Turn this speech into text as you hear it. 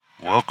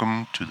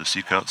Welcome to the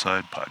Seek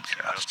Outside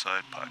Podcast.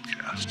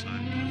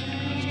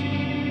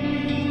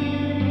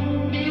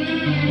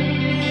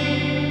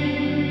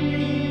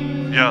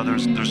 Yeah,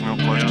 there's no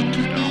question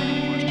to know.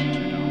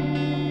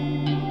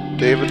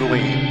 David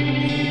Lean.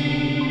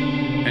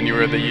 And you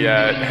were the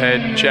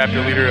head chapter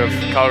leader of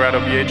Colorado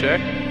BHA?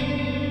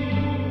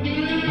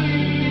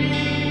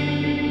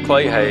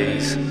 Clay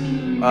Hayes.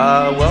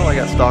 Well, I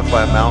got stalked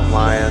by a mountain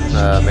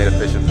lion, made a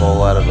fishing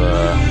pole out of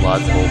a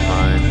lodgepole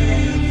pine.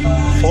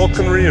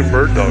 Falconry and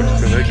bird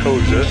dogs, can they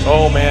coexist?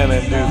 Oh man,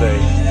 and do they.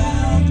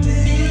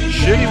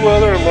 Shitty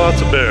weather and lots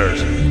of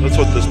bears. That's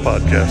what this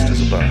podcast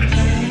is about.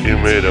 You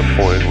made a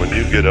point when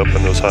you get up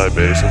in those high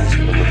basins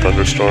and the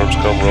thunderstorms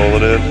come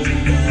rolling in.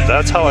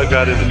 That's how I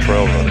got into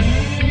trail running.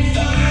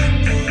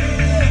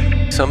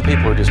 Some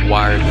people are just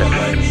wired that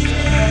way.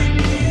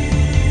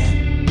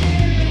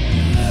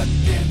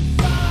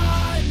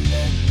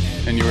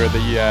 And you were the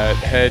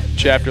head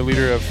chapter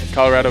leader of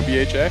Colorado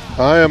BHA?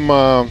 I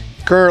am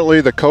currently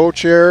the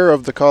co-chair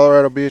of the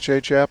Colorado BHA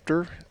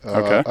chapter.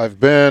 Okay. I've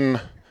been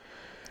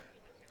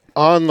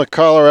on the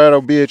Colorado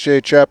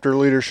BHA chapter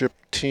leadership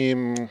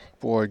team,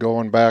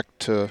 going back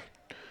to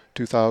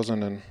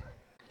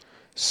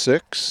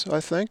 2006,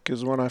 I think,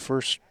 is when I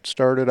first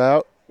started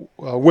out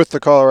with the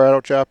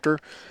Colorado chapter.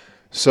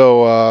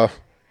 So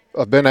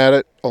I've been at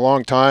it a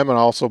long time, and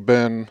also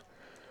been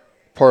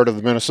part of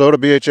the Minnesota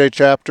BHA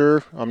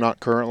chapter. I'm not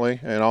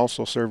currently, and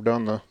also served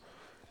on the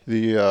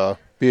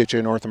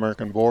BHA North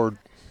American board.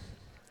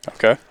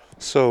 Okay.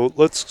 So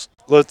let's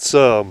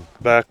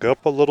back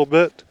up a little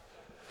bit.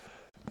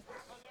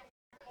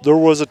 There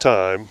was a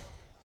time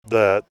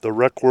that the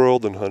rec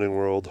world and hunting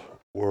world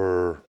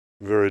were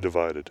very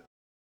divided.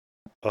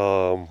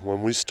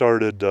 When we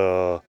started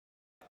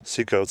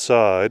Seek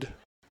Outside,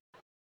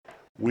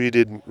 we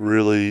didn't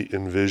really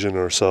envision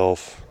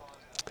ourselves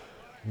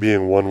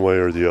being one way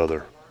or the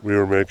other. We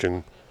were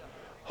making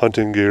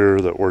hunting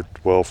gear that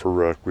worked well for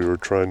rec. We were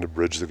trying to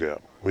bridge the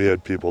gap. We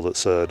had people that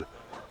said,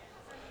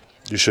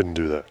 you shouldn't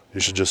do that. You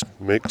should just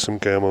make some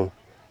camo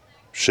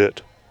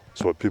shit.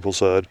 That's what people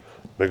said.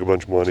 Make a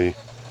bunch of money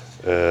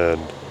and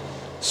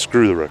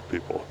screw the rec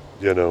people.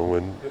 And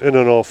in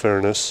all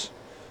fairness,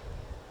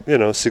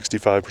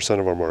 65%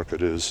 of our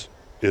market is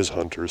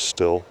hunters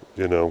still,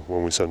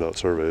 when we send out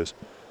surveys.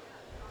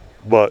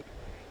 But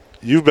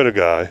you've been a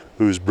guy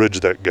who's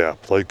bridged that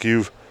gap. Like,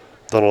 you've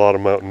done a lot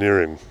of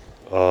mountaineering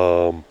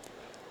and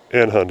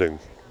hunting,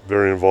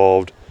 very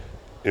involved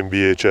in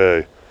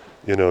BHA.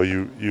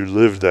 You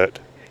lived that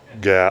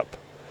gap,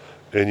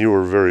 and you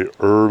were a very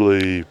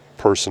early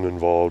person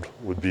involved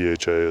with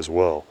BHA as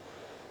well.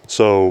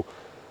 So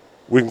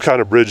we can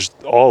kind of bridge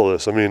all of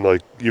this. I mean,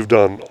 like, you've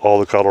done all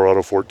the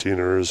Colorado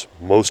 14ers,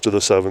 most of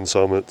the 7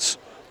 summits.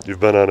 You've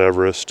been on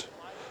Everest.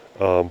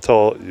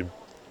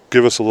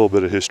 Give us a little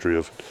bit of history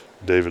of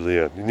David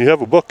Lean. And you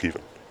have a book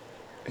even.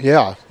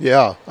 Yeah.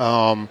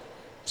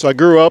 So I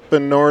grew up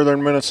in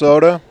northern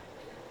Minnesota,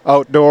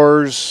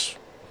 outdoors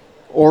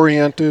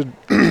oriented,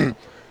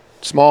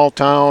 small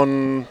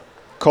town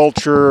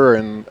culture,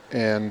 and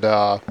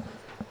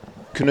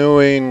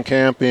canoeing,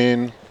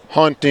 camping,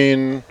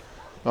 hunting,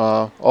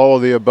 all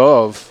of the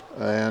above.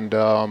 And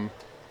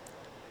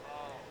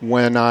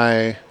when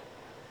I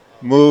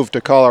moved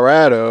to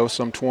Colorado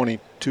some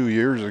 22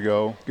 years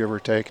ago, give or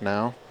take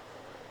now,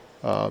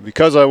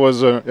 because I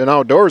was an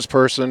outdoors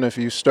person, if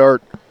you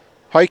start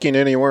hiking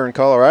anywhere in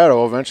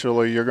Colorado,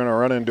 eventually you're going to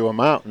run into a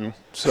mountain.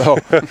 So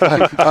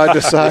I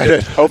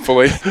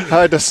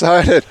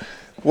decided,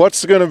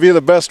 what's going to be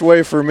the best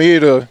way for me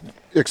to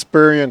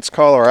experience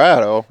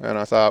Colorado? And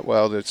I thought,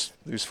 well, these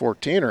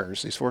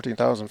 14ers, these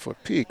 14,000-foot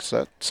peaks,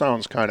 that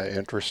sounds kind of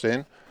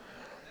interesting.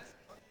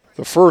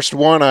 The first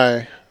one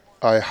I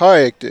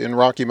hiked in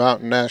Rocky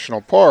Mountain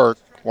National Park,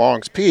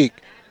 Long's Peak,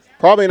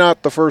 probably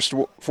not the first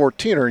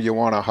 14er you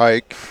want to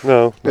hike.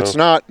 No. It's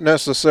not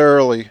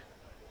necessarily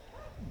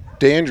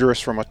dangerous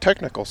from a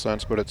technical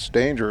sense, but it's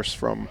dangerous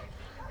from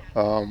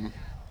the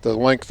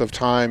length of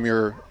time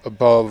you're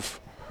above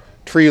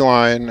tree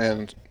line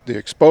and the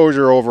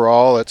exposure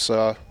overall. It's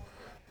about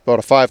a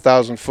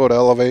 5,000-foot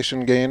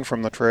elevation gain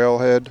from the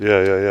trailhead.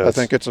 Yeah. I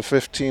think it's a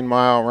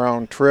 15-mile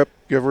round trip,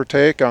 give or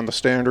take, on the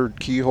standard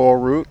keyhole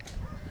route.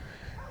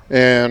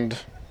 And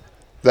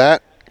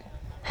that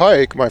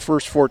hike, my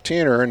first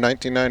 14er in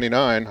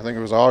 1999, I think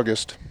it was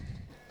August,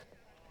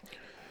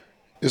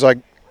 is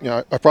I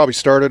probably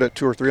started at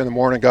 2 or 3 in the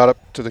morning, got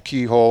up to the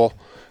keyhole,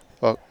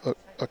 a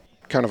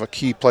kind of a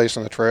key place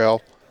in the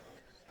trail,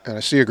 and I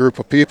see a group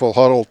of people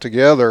huddled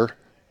together,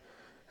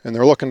 and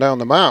they're looking down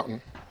the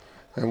mountain,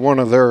 and one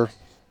of their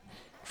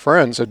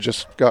friends had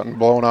just gotten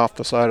blown off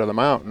the side of the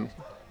mountain.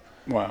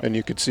 Wow. And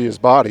you could see his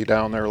body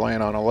down there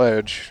laying on a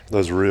ledge.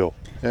 That's real.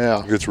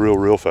 Yeah. It gets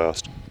real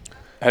fast.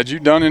 Had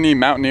you done any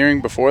mountaineering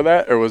before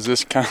that, or was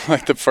this kind of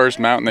like the first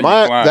mountain that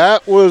you climbed?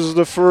 That was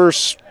the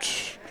first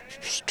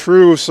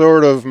true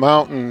sort of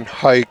mountain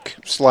hike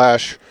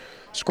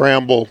 /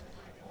 scramble,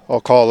 I'll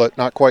call it.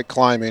 Not quite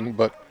climbing,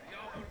 but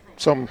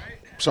something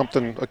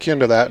akin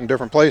to that in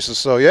different places.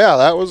 So yeah,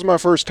 that was my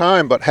first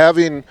time. But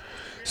having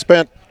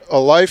spent a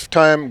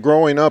lifetime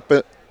growing up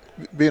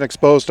being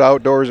exposed to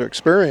outdoors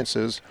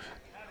experiences,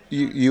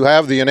 you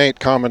have the innate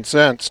common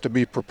sense to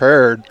be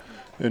prepared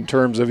in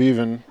terms of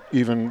even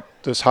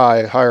this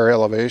higher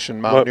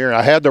elevation mountaineering.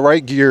 I had the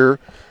right gear,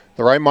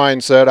 the right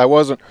mindset.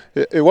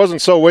 It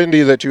wasn't so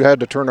windy that you had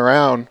to turn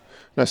around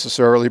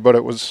necessarily, but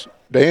it was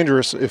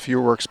dangerous if you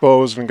were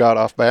exposed and got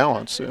off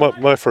balance.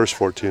 My first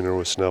 14er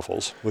was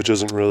Sneffels, which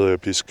isn't really a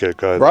piece of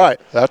cake either. Right.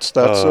 That's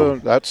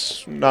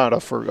not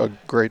a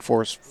great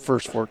first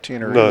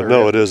 14er. No, either.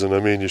 no, it isn't. I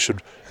mean, you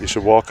should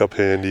walk up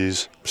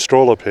Handies,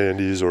 stroll up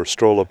Handies, or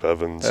stroll up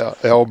Evans,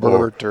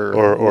 Elbert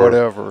or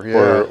whatever,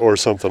 yeah, or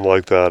something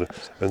like that,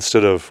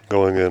 instead of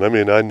going in. I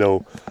mean, I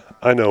know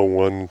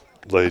one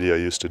lady I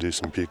used to do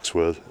some peaks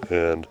with,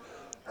 and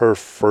her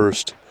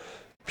first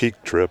peak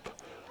trip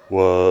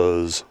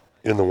was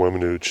in the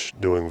Weminuche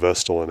doing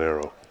Vestal and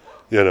Arrow.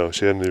 You know,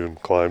 she hadn't even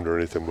climbed or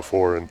anything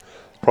before, and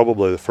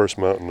probably the first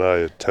mountain I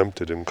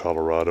attempted in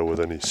Colorado with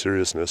any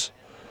seriousness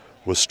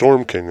was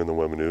Storm King in the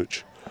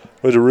Weminuche.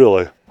 It was a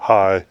really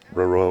high,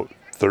 remote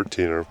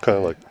 13er, kind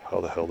of like,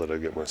 how the hell did I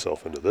get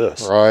myself into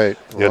this? Right,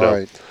 you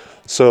know?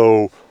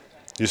 So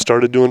you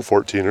started doing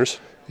 14ers.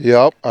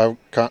 Yep,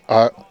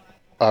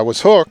 I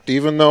was hooked,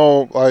 even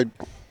though I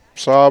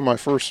saw my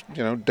first,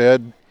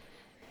 dead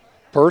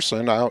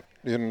person out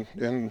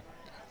in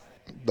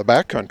the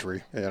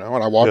backcountry, and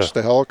I watched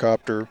the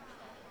helicopter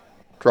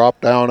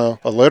drop down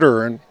a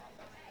litter and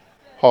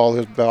haul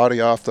his body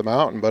off the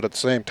mountain. But at the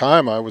same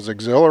time, I was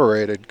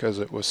exhilarated because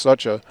it was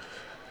such a,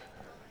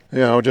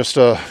 just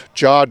a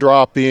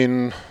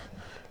jaw-dropping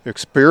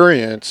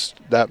experience.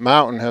 That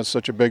mountain has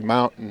such a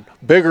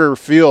bigger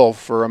feel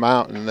for a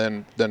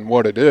mountain than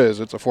what it is.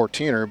 It's a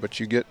 14er, but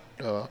you get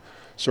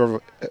sort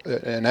of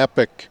an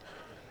epic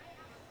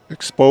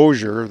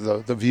exposure,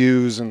 the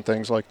views and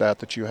things like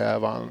that you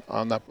have on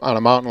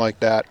a mountain like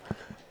that.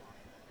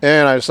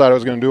 And I decided I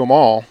was going to do them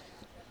all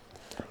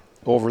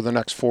over the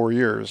next 4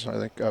 years. I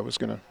think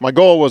my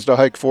goal was to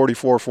hike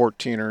 44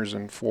 14ers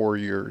in 4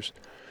 years.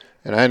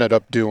 And I ended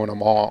up doing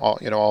them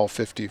all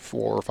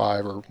 54 or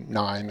 5 or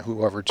 9,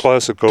 whoever's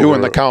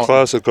doing the count.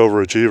 Classic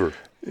overachiever.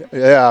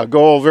 Yeah,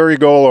 very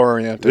goal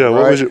oriented. Yeah,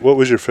 right? what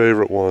was your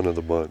favorite one of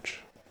the bunch?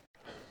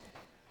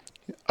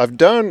 I've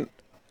done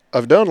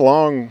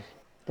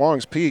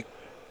Long's Peak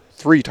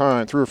 3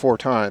 or 4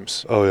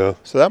 times. Oh yeah.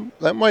 So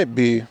that might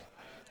be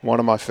one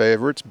of my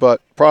favorites,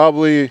 but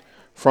probably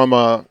from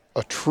a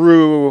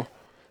true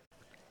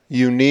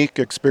unique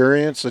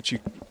experience that you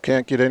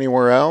can't get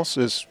anywhere else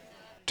is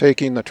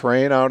taking the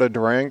train out of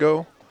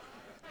Durango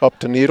up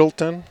to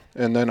Needleton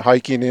and then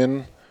hiking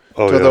in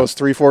to those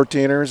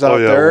 314ers out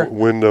there.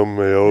 Wyndham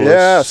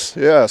Mayolas.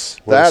 Yes.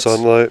 That's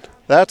sunlight.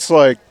 That's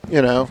like,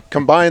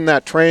 combine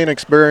that train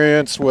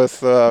experience with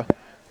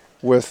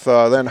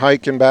then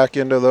hiking back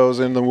into those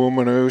in the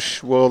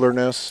Weminuche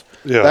wilderness.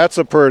 Yeah. That's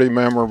a pretty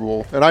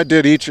memorable. And I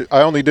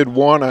only did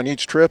one on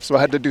each trip, so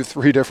I had to do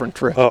 3 different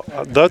trips.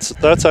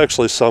 That's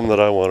actually some that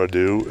I want to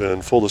do.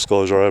 And full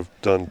disclosure, I've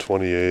done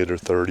 28 or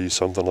 30,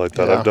 something like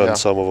that. I've done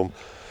some of them.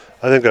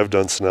 I think I've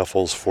done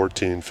Sneffels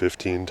 14,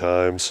 15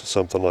 times,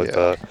 something like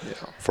that. Yeah.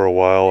 For a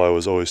while, I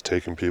was always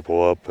taking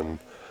people up, and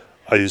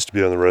I used to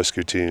be on the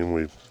rescue team.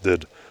 We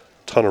did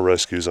ton of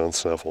rescues on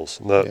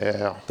Sneffels. And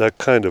that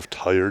kind of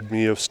tired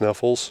me of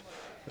Sneffels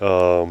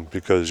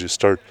because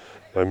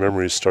my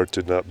memories start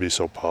to not be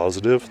so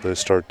positive. They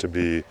start to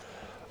be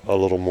a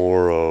little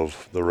more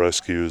of the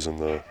rescues and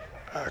the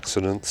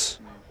accidents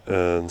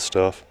and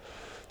stuff.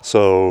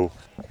 So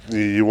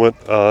you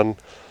went on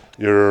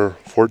your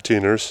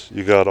 14ers.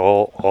 You got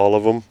all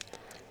of them.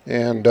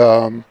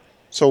 And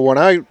so when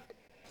I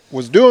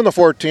was doing the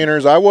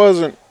 14ers, I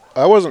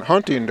wasn't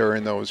hunting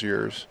during those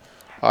years.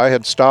 I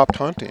had stopped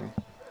hunting.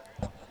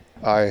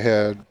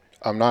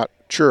 I'm not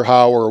sure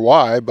how or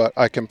why, but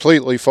I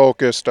completely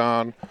focused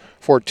on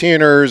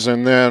 14ers,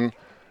 and then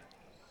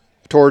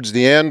towards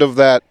the end of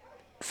that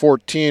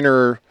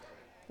 14er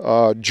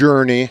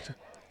journey,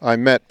 I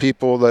met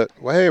people that,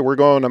 hey, we're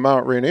going to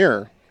Mount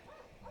Rainier.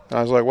 And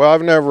I was like, well,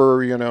 I've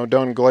never,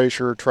 done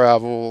glacier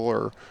travel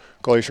or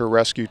glacier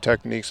rescue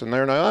techniques, and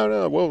they're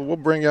like, we'll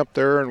bring you up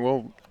there and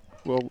we'll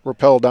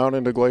rappel down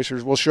into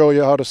glaciers. We'll show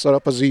you how to set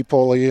up a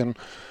Z-pulley and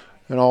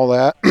all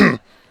that.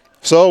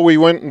 So we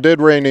went and did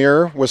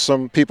Rainier with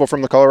some people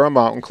from the Colorado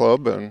Mountain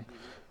Club and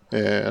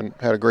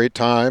had a great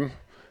time.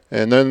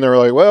 And then they're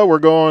like, well, we're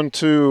going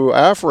to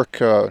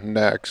Africa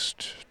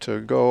next to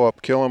go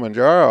up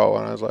Kilimanjaro.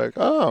 And I was like,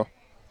 oh,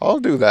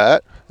 I'll do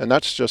that. And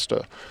that's just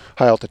a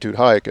high altitude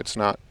hike. It's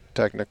not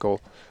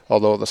technical,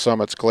 although the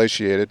summit's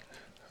glaciated.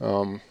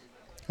 And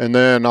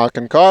then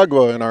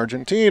Aconcagua in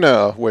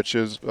Argentina, which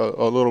is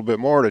a little bit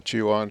more to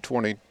chew on,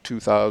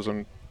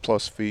 22,000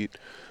 plus feet.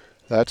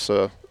 That's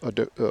a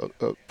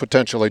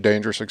potentially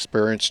dangerous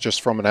experience just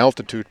from an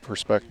altitude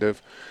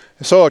perspective.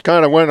 So it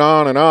kind of went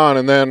on,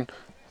 and then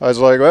I was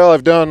like, well,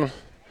 I've done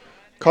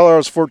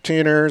Colorado's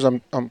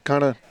 14ers. I'm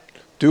kind of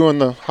doing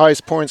the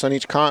highest points on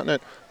each continent,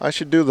 I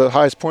should do the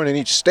highest point in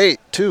each state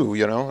too,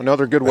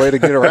 another good way to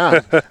get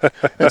around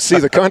and see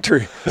the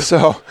country.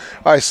 So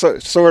I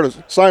sort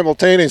of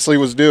simultaneously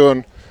was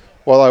doing,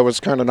 while I was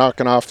kind of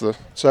knocking off the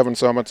 7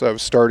 summits, I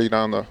was starting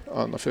on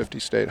the 50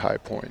 state high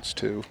points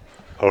too.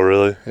 Oh,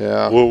 really?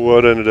 Yeah.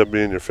 What ended up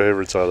being your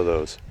favorites out of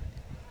those?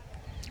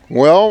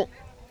 Well,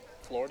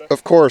 Florida?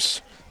 of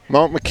course,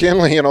 Mount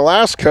McKinley in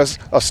Alaska's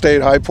a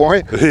state high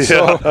point. Yeah.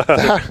 So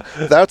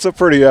that's a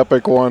pretty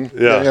epic one.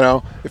 Yeah.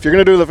 If you're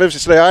going to do the 50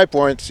 state high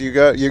points, you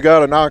got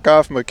to knock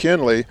off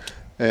McKinley,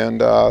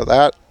 and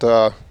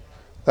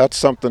that's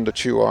something to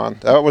chew on.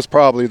 That was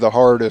probably the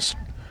hardest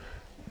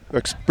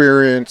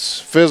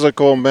experience,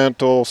 physical,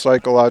 mental,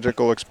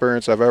 psychological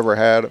experience I've ever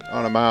had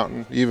on a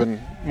mountain,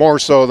 even more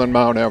so than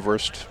Mount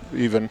Everest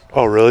even.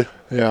 Oh, really?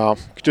 Yeah,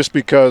 just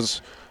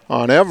because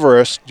on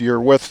Everest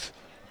you're with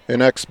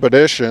an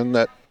expedition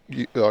that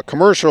a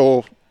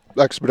commercial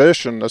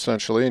expedition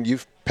essentially, and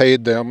you've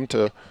paid them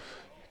to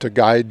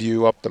guide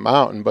you up the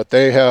mountain, but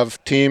they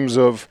have teams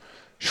of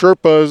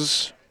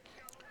Sherpas,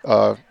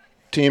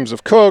 teams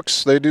of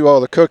cooks. They do all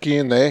the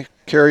cooking, they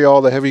carry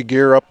all the heavy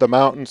gear up the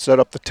mountain, set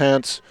up the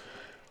tents.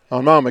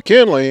 On Mount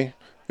McKinley,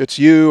 it's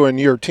you and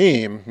your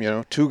team,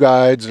 2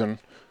 guides and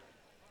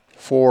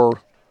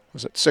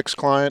 6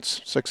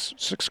 clients,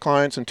 six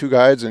clients and 2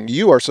 guides, and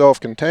you are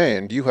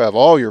self-contained. You have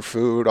all your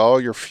food, all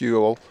your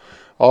fuel,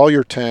 all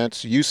your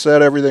tents. You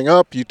set everything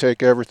up, you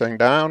take everything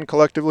down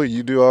collectively,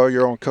 you do all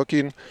your own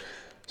cooking.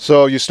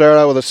 So you start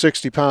out with a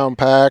 60-pound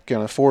pack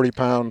and a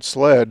 40-pound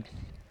sled,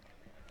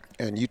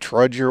 and you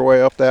trudge your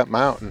way up that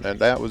mountain,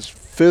 and that was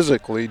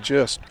physically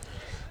just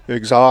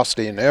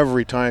exhausting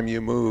every time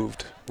you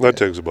moved. That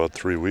takes about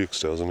 3 weeks,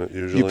 doesn't it,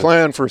 usually? You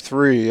plan for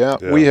 3, yeah.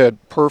 Yeah. We had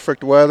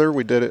perfect weather.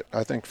 We did it,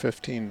 I think,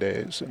 15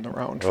 days in the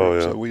round trip. Oh,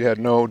 yeah. So we had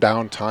no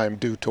downtime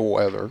due to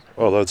weather.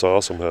 Oh, that's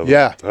awesome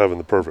having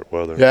the perfect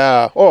weather.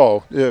 Yeah.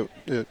 Oh,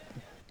 it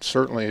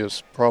certainly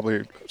is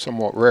probably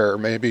somewhat rare.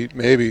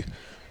 Maybe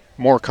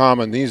more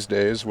common these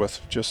days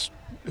with just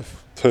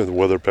The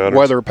weather patterns.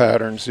 weather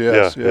patterns.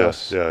 Yes.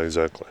 Yeah,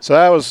 exactly. So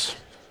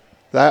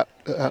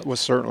that was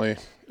certainly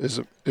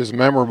as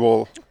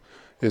memorable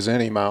as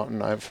any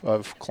mountain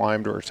I've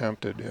climbed or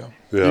attempted. Yeah.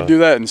 Yeah. You do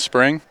that in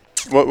spring?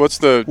 What's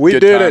the We good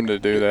did time it to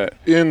do that?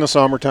 in the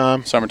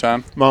summertime.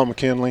 Summertime? Mount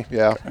McKinley,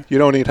 yeah. You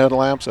don't need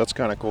headlamps. That's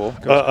kind of cool.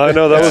 I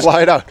know that It's was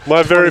light out.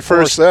 my very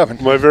first 24/7.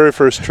 my very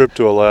first trip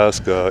to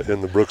Alaska in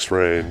the Brooks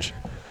Range.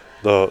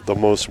 The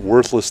most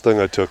worthless thing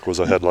I took was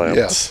a headlamp.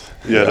 Yes.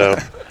 You know,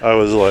 I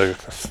was like,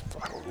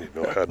 I don't need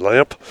no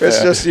headlamp.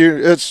 It's just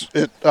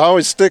it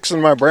always sticks in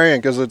my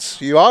brain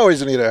because you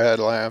always need a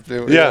headlamp.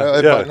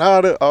 But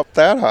not up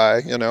that high,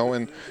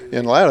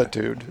 in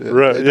latitude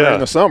Right, during yeah.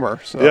 the summer.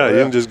 So, Yeah,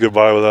 you can just get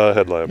by without a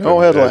headlamp. no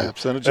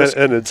headlamps, and it just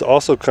and it's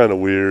also kind of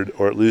weird,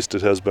 or at least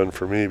it has been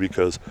for me,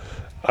 because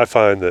I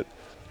find that,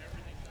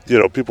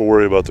 people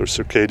worry about their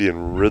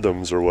circadian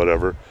rhythms or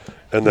whatever,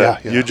 and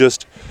that Yeah.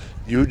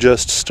 you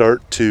just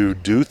start to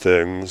do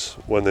things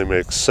when they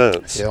make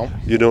sense. Yeah.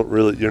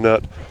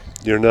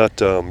 You're not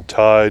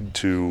tied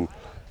to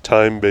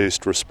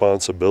time-based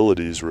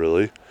responsibilities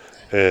really,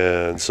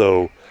 and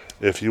so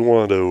if you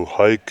want to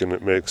hike and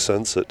it makes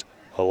sense at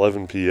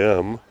 11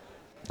 p.m.,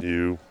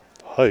 you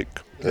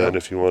hike, Yeah. and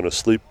if you want to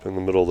sleep in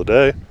the middle of the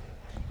day,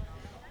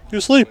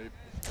 you sleep.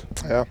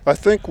 Yeah, I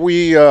think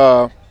we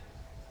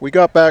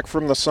got back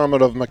from the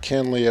summit of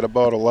McKinley at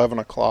about 11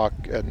 o'clock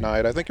at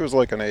night. I think it was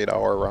like an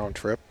 8-hour round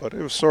trip, but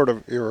it was sort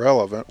of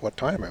irrelevant what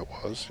time it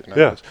was.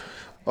 Yeah.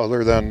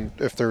 Other than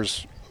if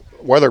there's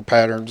weather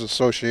patterns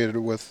associated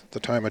with the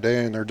time of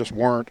day, and there just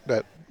weren't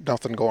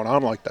nothing going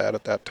on like that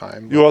at that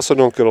time. You also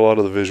don't get a lot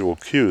of the visual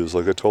cues.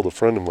 Like I told a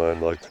friend of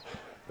mine,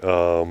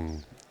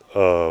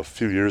 a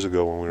few years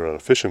ago when we were on a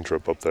fishing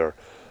trip up there,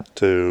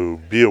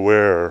 to be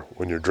aware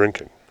when you're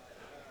drinking,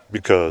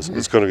 because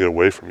it's going to get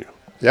away from you.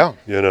 Yeah.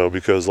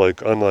 Because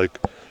unlike,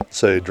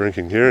 say,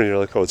 drinking here, you're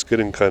like, oh, it's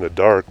getting kind of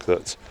dark.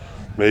 That's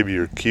maybe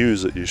your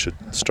cues that you should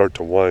start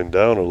to wind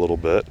down a little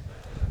bit.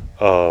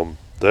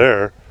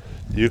 There,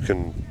 you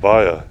can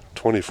buy a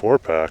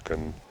 24-pack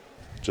and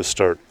just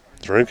start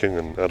drinking,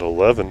 and at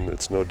 11,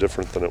 it's no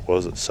different than it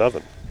was at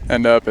 7.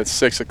 End up at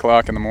 6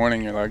 o'clock in the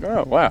morning, you're like,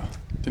 oh, wow,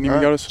 didn't even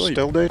All go right, to sleep.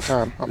 Still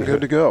daytime. I'm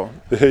good to go.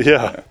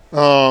 Yeah.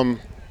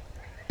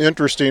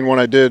 Interesting, when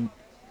I did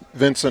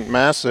Vincent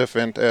Massif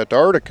in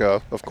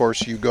Antarctica, of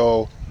course, you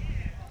go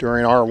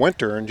during our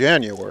winter in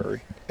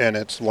January, and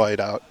it's light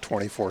out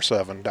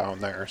 24/7 down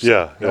there. So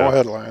Yeah, no yeah.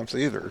 headlamps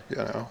either,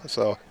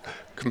 So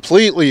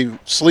completely,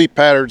 sleep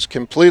patterns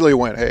completely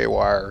went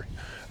haywire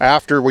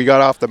after we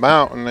got off the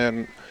mountain,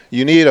 and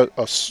you need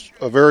a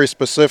very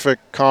specific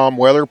calm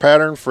weather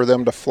pattern for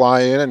them to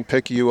fly in and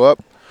pick you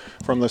up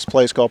from this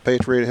place called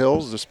Patriot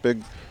Hills. This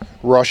big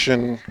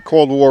Russian,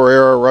 Cold War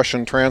era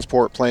Russian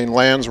transport plane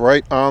lands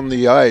right on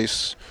the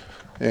ice,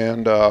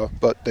 and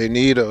but they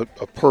need a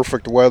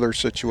perfect weather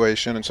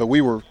situation. And so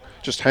we were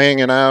just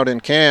hanging out in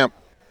camp,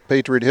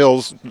 Patriot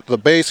Hills, the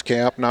base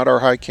camp, not our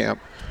high camp,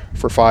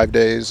 for 5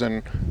 days.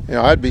 And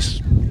I'd be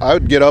I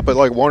would get up at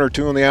like 1 or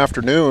 2 in the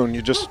afternoon.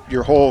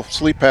 Your whole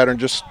sleep pattern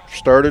just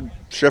started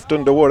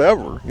shifting to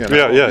whatever. You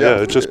know?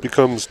 Yeah. It just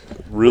becomes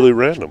really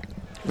random.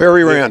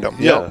 Very random.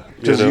 Yeah.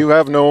 Because you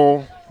have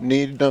no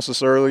need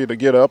necessarily to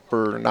get up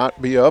or not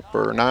be up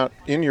or not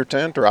in your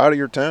tent or out of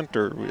your tent,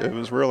 or it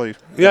was really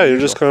You're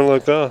just kind of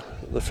like, the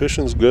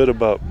fishing's good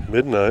about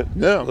midnight.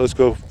 Yeah. Let's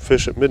go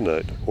fish at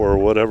midnight or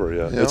whatever.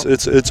 Yeah. Yeah.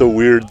 It's a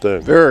weird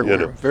thing. very you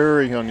know. weird,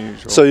 very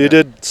unusual. So you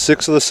did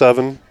 6 of the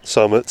 7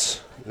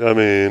 summits. I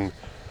mean,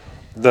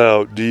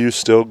 now do you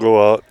still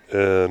go out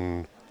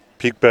and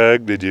peak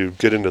bag? Did you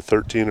get into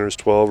 13ers,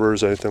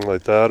 12ers, anything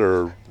like that,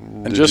 or?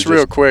 And just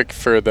real quick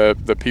for the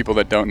people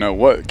that don't know,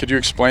 could you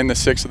explain the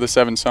 6 of the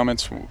 7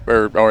 summits,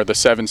 or the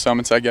 7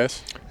 summits, I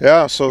guess?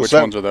 Yeah. So Which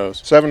ones are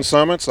those? 7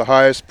 summits, the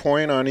highest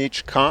point on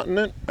each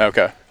continent.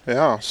 Okay.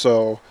 Yeah.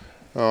 So,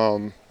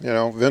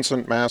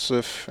 Vincent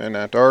Massif in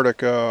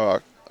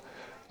Antarctica,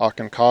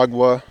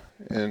 Aconcagua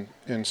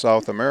in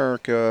South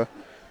America,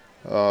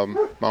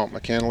 Mount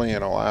McKinley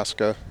in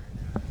Alaska,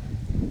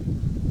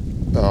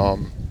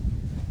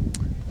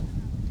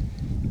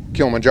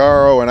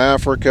 Kilimanjaro in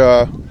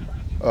Africa.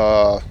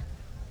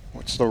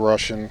 What's the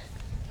Russian?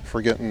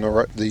 Forgetting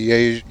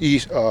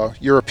the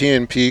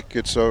European peak.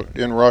 It's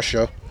in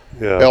Russia.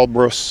 Yeah.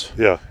 Elbrus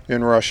Yeah.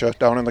 in Russia,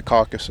 down in the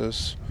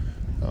Caucasus,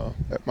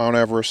 at Mount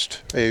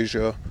Everest,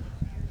 Asia,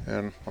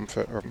 and I'm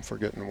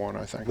forgetting one.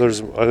 I think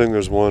I think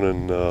there's one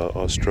in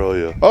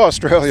Australia. Oh,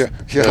 Australia.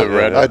 Yeah,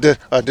 red. I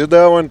did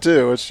that one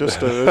too. It's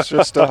just like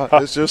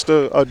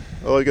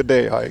a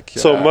day hike.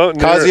 Yeah. So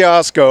mountaineering,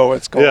 Kosciuszko,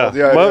 it's called.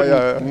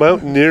 Yeah.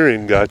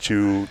 Mountaineering got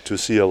you to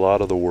see a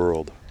lot of the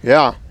world.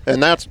 Yeah,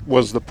 and that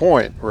was the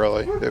point,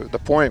 really. The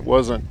point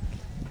wasn't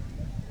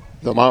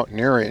the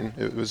mountaineering.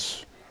 It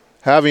was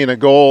having a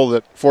goal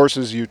that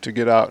forces you to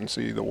get out and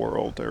see the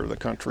world or the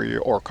country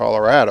or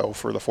Colorado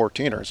for the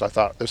 14ers. I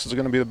thought this is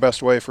going to be the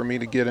best way for me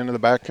to get into the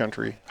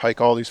backcountry, hike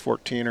all these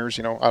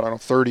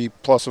 14ers. 30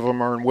 plus of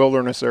them are in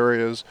wilderness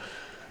areas.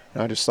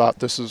 And I just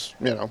thought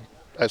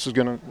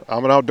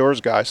I'm an outdoors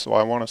guy, so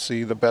I want to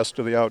see the best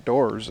of the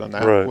outdoors. And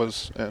that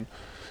Right. and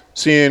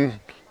seeing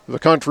the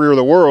country or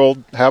the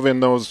world,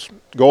 having those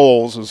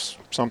goals is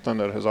something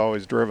that has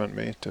always driven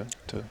me to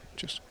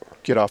just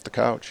get off the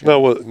couch. Now,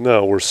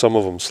 were some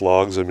of them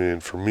slogs? I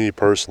mean, for me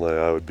personally,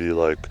 I would be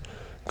like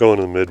going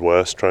to the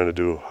Midwest trying to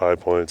do high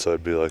points.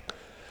 I'd be like,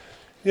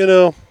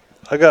 I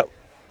got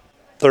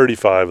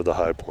 35 of the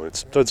high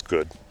points. That's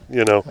good.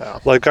 Yeah.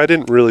 Like I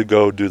didn't really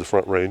go do the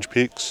Front Range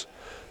peaks.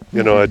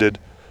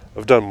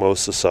 I've done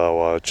most of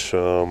Sawatch,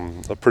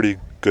 a pretty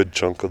good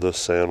chunk of the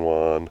San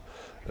Juan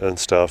and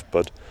stuff,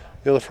 but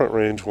the Front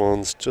Range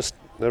ones just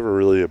never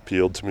really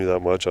appealed to me that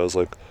much. I was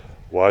like,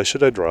 why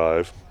should I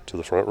drive to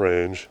the Front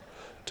Range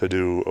to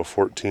do a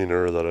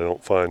 14er that I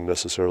don't find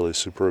necessarily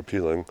super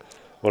appealing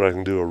when I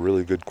can do a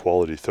really good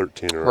quality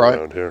 13er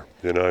around here?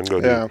 I can go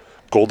do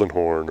Golden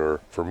Horn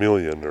or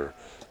Vermilion or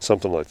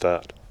something like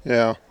that.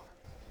 Yeah.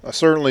 I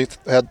certainly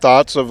had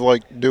thoughts of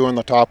like doing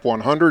the top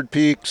 100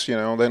 peaks,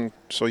 then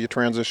so you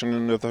transition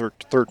into the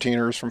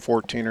 13ers from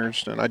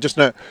 14ers. And I just,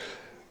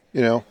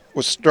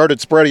 started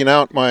spreading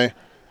out my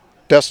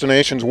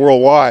destinations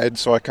worldwide.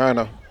 So I kind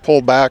of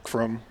pulled back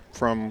from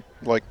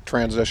like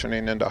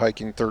transitioning into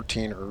hiking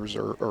 13ers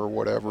or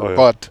whatever. Oh, yeah.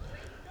 But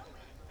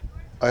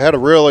I had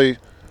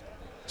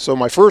so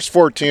my first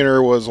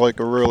 14er was like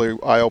a really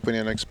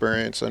eye-opening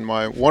experience, and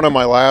one of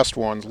my last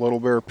ones, Little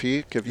Bear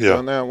Peak. Have you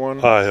done that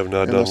one? I have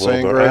not done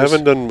Little Bear. I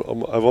haven't done.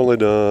 I've only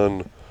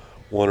done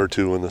 1 or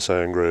 2 in the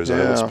Sangres. I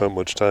haven't spent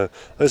much time.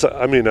 I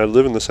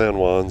live in the San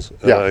Juans,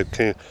 and I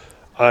can't.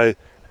 I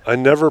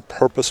never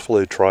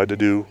purposefully tried to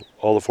do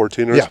all the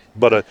 14ers,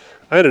 but I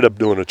ended up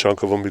doing a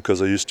chunk of them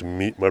because I used to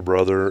meet my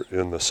brother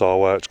in the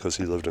Sawatch because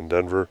he lived in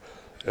Denver,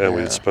 and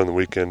we'd spend the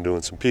weekend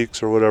doing some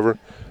peaks or whatever.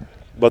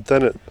 But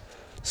then at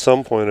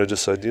some point I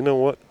just said, you know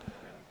what?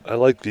 I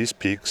like these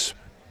peaks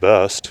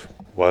best.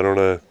 Why don't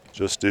I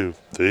just do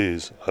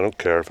these? I don't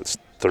care if it's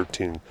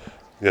 13.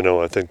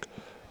 I think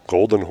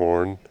Golden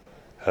Horn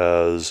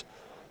has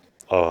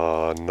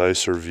a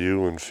nicer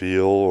view and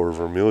feel, or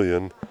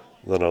Vermilion,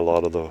 than a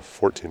lot of the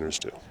 14ers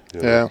do.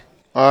 Yeah.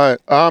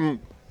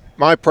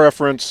 My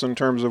preference in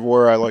terms of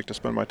where I like to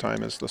spend my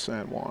time is the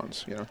San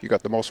Juans. You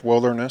got the most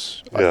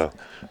wilderness. Yeah.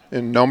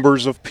 In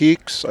numbers of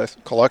peaks,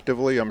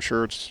 collectively, I'm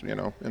sure it's,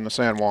 in the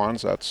San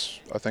Juans, that's,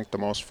 I think, the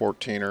most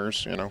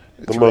 14ers,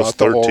 The most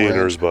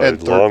 13ers by a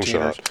long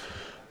shot.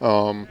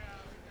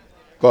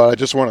 But I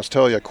just want to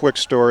tell you a quick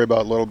story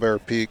about Little Bear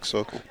Peak. So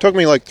it took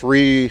me like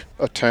 3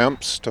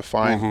 attempts to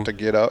to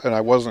get out, and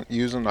I was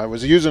using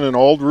an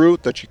old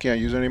route that you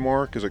can't use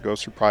anymore because it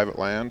goes through private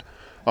land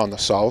on the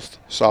south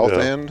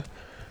end.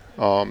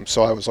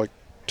 So I was like,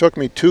 took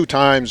me 2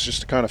 times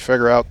just to kind of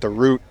figure out the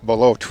route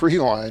below tree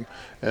line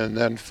and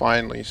then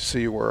finally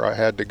see where I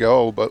had to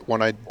go. But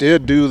when I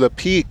did do the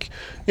peak,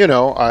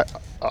 I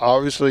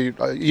obviously,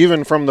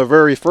 even from the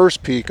very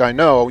first peak, I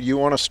know you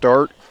want to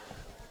start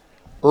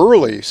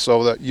early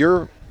so that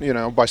you're,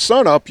 by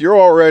sunup, you're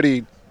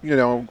already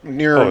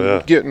near Oh,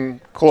 yeah.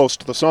 getting close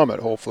to the summit,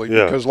 hopefully.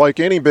 Yeah. Because like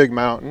any big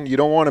mountain, you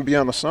don't want to be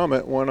on the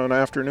summit when an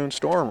afternoon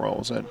storm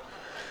rolls in.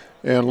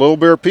 And Little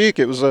Bear Peak,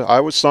 I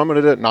was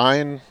summited at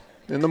 9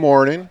 in the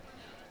morning,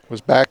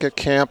 was back at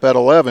camp at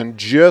 11,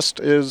 just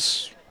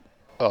as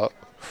a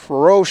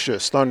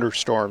ferocious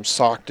thunderstorm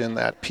socked in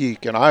that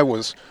peak. And I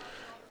was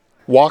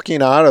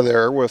walking out of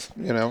there with,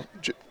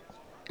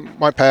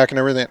 my pack and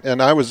everything,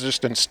 and I was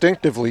just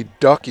instinctively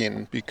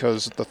ducking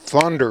because the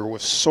thunder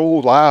was so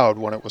loud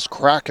when it was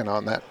cracking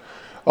on that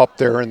up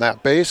there in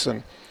that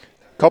basin.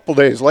 A couple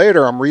days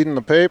later, I'm reading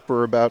the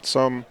paper about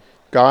some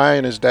guy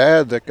and his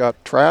dad that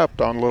got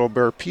trapped on Little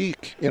Bear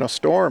Peak in a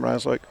storm. And I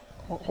was like,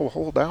 oh,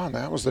 hold on,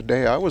 that was the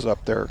day I was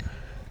up there.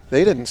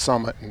 They didn't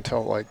summit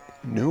until like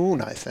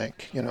noon, I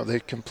think.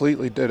 They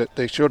completely did it.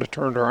 They should have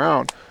turned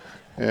around.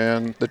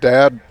 And the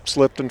dad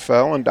slipped and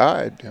fell and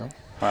died.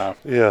 Wow.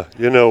 Yeah,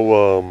 you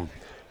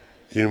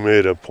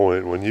made a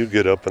point. When you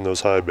get up in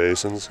those high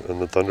basins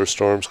and the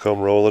thunderstorms come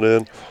rolling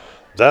in,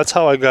 that's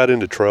how I got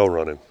into trail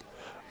running.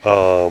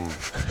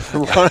 It's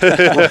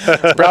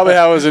probably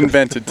how it was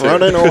invented, too.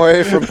 Running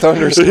away from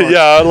thunderstorms.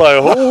 Yeah, I'm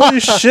like, holy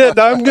shit,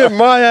 I'm getting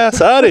my ass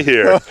out of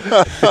here.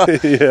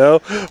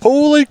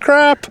 Holy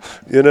crap.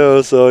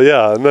 So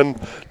yeah, and then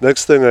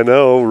next thing I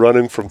know,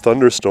 running from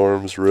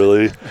thunderstorms,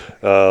 really,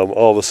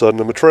 all of a sudden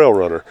I'm a trail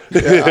runner.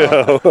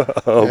 Yeah.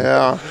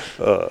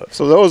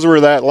 So those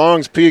were that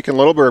Longs Peak and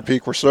Little Bear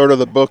Peak were sort of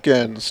the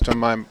bookends to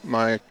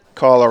my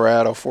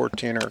Colorado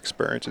 14er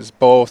experiences.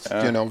 Both,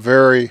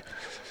 very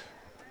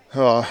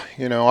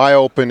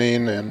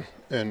eye-opening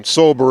and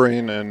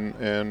sobering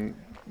and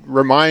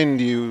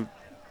remind you,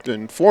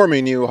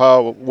 informing you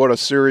what a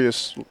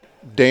serious,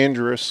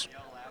 dangerous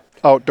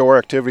outdoor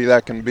activity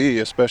that can be,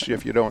 especially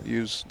if you don't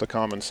use the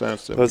common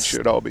sense that we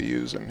should all be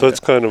using.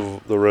 That's kind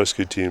of the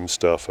rescue team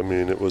stuff. I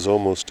mean, it was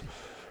almost,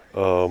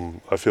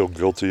 I feel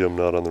guilty I'm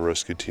not on the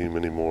rescue team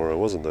anymore. I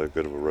wasn't that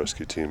good of a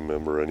rescue team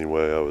member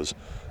anyway. I was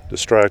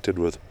distracted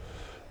with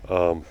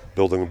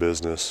building a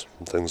business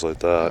and things like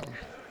that.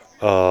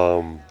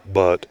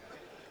 But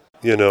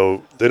they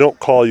don't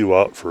call you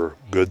out for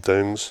good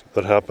things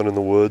that happen in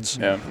the woods.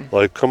 Yeah.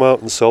 Like, come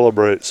out and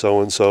celebrate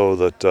so-and-so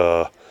that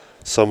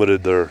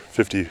summited their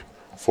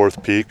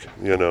 54th peak.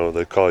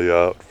 They call you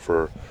out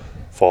for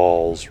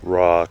falls,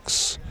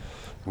 rocks,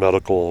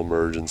 medical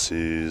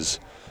emergencies,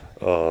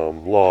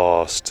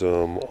 lost,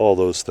 all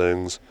those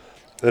things.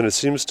 And it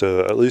seems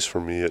to, at least for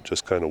me, it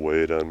just kind of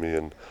weighed on me.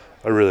 And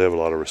I really have a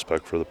lot of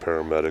respect for the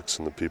paramedics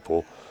and the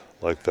people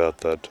like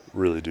that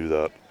really do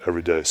that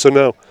every day. So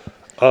now,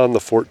 on the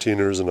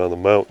 14ers and on the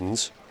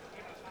mountains,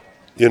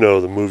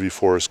 the movie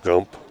Forrest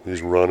Gump,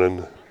 he's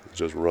running,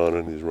 he's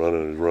running.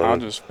 I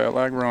just felt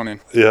like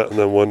running. Yeah, and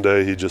then one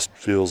day he just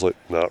feels like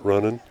not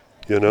running,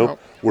 Nope.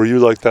 Were you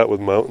like that with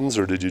mountains,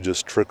 or did you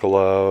just trickle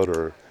out,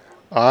 or?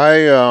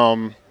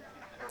 I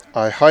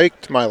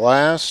hiked my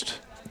last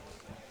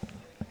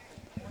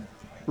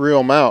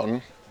real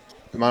mountain,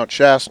 Mount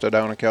Shasta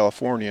down in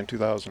California in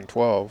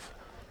 2012.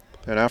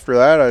 And after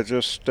that, I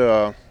just,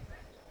 I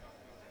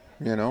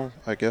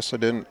guess I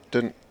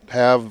didn't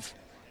have.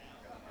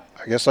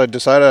 I guess I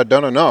decided I'd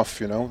done enough.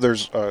 There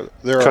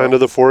Kind of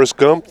the Forrest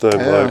Gump then.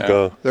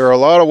 There are a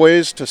lot of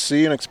ways to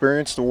see and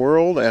experience the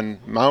world,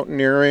 and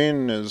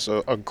mountaineering is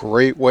a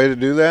great way to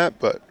do that.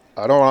 But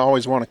I don't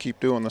always want to keep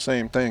doing the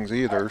same things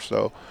either.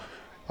 So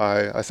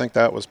I think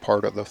that was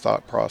part of the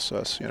thought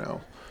process.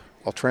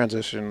 I'll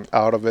transition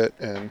out of it,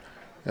 and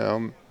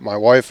my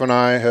wife and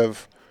I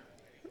have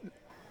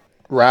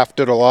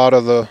rafted a lot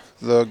of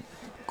the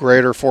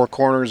greater Four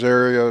Corners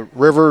area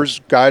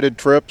rivers, guided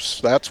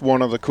trips. That's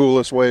one of the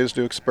coolest ways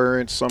to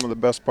experience some of the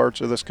best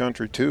parts of this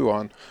country too,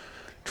 on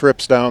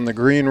trips down the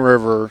Green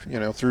River,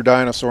 through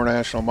Dinosaur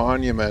National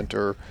Monument,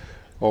 or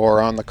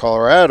on the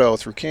Colorado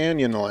through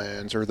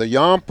Canyonlands, or the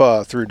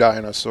Yampa through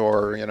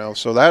Dinosaur,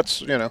 so that's,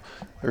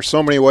 there's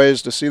so many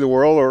ways to see the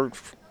world, or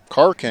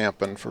car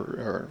camping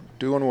or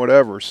doing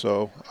whatever.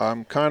 So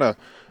I'm kind of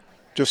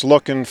just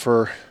looking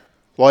for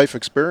life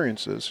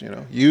experiences,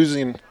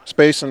 using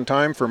space and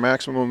time for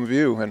maximum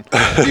view, and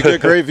you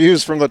get great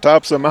views from the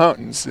tops of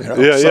mountains.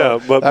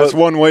 But that's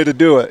one way to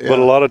do it. But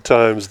a lot of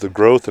times the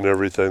growth and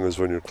everything is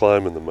when you're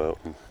climbing the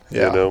mountain.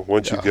 Yeah.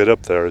 Once you get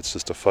up there, it's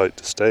just a fight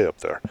to stay up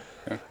there.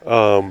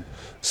 Yeah.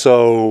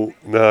 So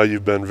now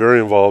you've been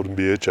very involved in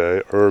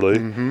BHA early.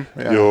 Mm-hmm.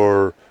 Yeah.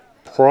 You're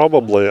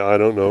probably, I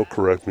don't know,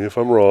 correct me if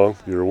I'm wrong,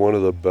 you're one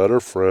of the better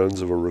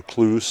friends of a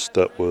recluse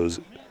that was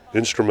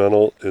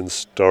instrumental in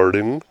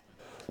starting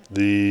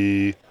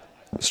BHA.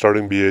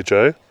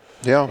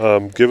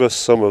 Yeah. Give us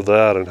some of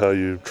that and how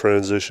you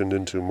transitioned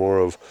into more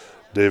of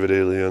David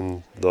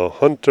Alien, the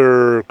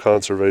hunter,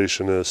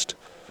 conservationist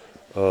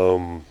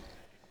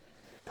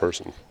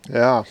person.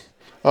 Yeah.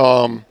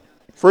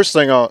 First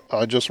thing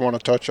I just want to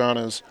touch on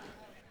is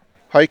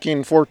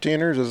hiking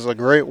 14ers is a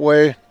great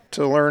way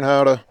to learn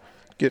how to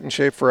get in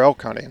shape for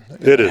elk hunting.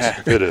 It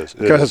is.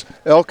 Because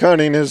elk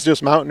hunting is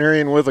just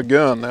mountaineering with a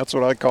gun. That's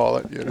what I call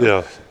it.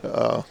 Yeah.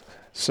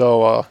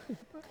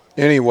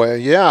 Anyway,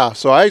 yeah.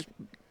 So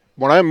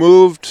when I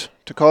moved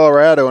to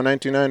Colorado in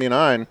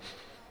 1999,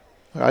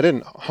 I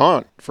didn't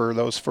hunt for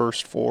those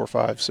first 4,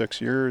 5,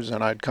 6 years,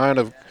 and I'd kind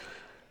of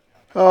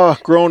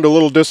grown a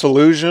little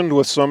disillusioned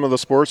with some of the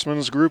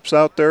sportsmen's groups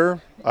out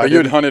there. But you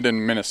had hunted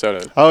in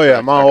Minnesota. Oh yeah,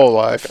 right? my Okay. whole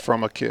life,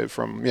 from a kid,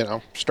 from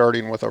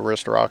starting with a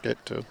wrist rocket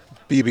to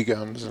BB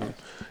guns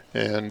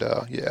and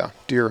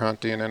deer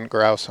hunting and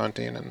grouse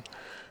hunting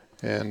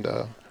and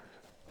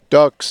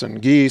ducks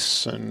and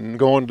geese and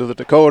going to the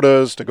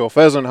Dakotas to go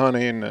pheasant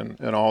hunting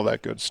and all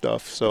that good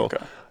stuff. So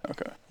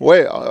Okay.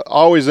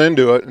 always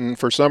into it. And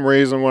for some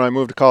reason, when I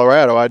moved to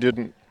Colorado, I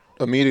didn't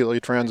immediately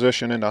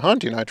transition into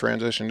hunting. I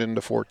transitioned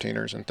into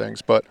 14ers and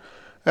things. But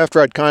after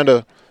I'd kind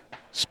of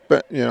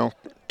spent,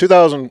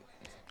 2000,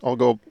 I'll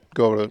go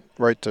to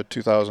right to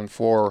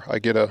 2004. I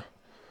get a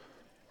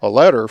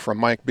letter from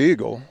Mike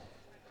Beagle,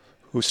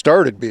 who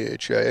started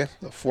BHA,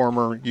 the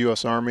former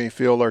U.S. Army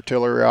Field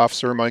Artillery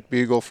Officer, Mike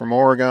Beagle from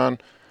Oregon.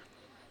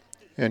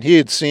 And he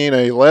had seen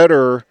a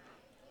letter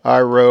I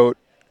wrote,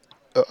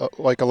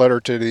 like a letter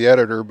to the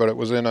editor, but it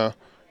was in a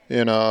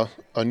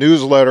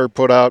newsletter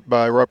put out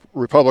by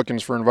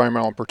Republicans for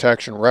Environmental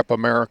Protection, Rep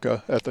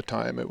America at the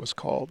time it was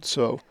called.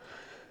 So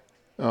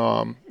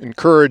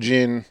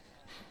encouraging,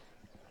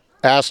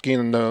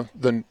 asking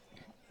the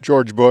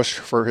George Bush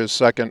for his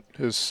second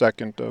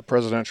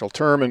presidential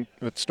term, and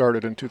it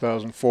started in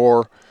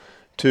 2004,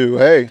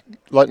 to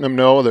letting them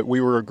know that we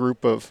were a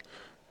group of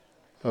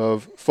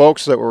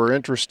folks that were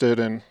interested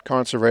in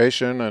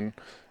conservation, and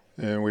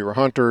we were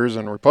hunters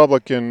and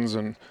Republicans,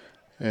 and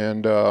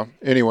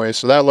anyway,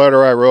 so that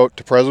letter I wrote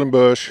to President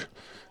Bush,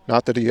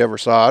 not that he ever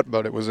saw it,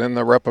 but it was in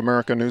the Rep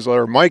America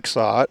newsletter. Mike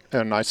saw it,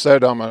 and I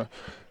said I'm a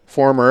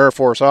former Air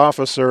Force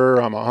officer,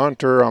 I'm a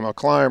hunter, I'm a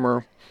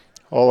climber,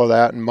 all of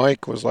that, and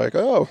Mike was like,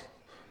 oh,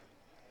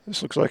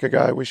 this looks like a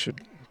guy we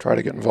should try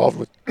to get involved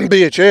with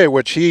BHA,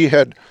 which he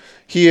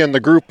and the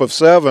group of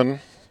seven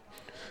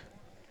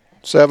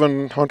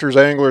hunters,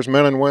 anglers,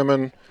 men and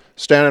women,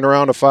 standing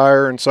around a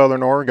fire in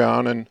Southern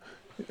Oregon, and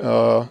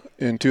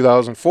in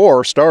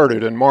 2004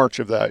 started in March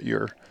of that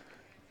year.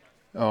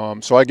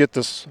 So I get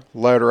this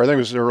letter, I think it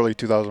was early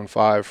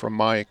 2005, from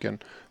Mike,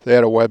 and they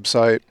had a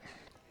website,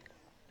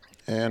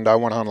 and I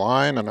went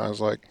online, and I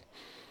was like,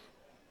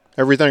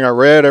 everything I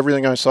read,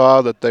 everything I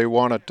saw that they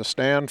wanted to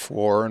stand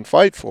for and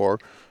fight for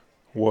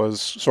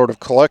was sort of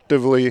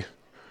collectively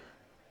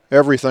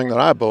everything that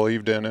I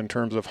believed in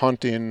terms of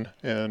hunting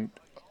and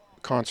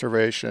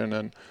conservation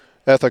and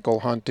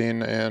ethical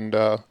hunting, and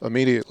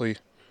immediately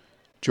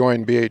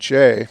joined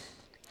BHA.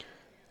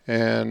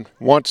 And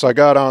once I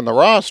got on the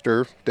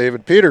roster,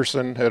 David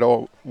Peterson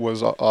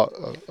was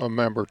a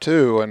member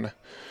too, and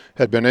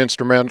had been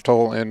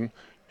instrumental in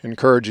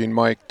encouraging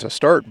Mike to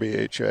start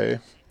BHA.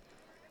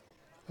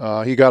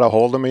 He got a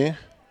hold of me,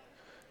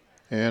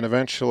 and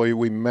eventually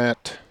we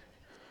met.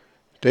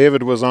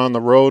 David was on the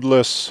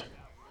roadless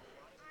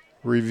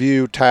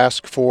review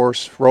task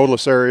force,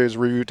 roadless areas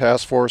review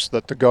task force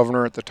that the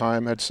governor at the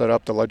time had set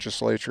up, the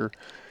legislature,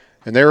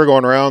 and they were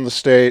going around the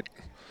state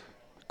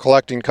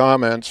collecting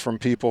comments from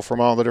people from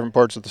all the different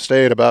parts of the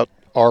state about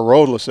our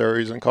roadless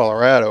areas in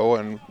Colorado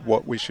and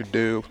what we should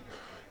do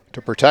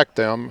to protect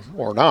them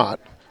or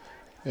not.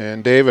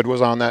 And David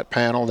was on that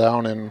panel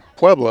down in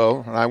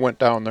Pueblo, and I went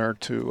down there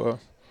to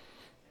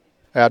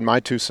add my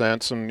 2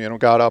 cents, and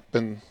got up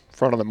in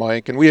front of the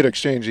mic, and we had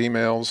exchanged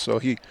emails, so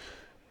he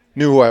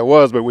knew who I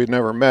was, but we'd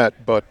never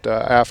met. But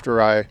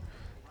after I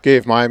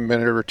gave my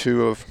minute or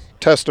two of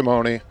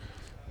testimony,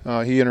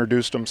 he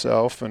introduced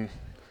himself and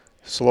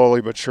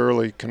slowly but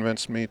surely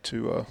convinced me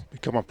to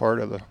become a part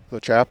of the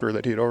chapter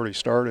that he'd already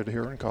started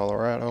here in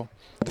Colorado.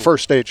 The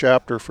first state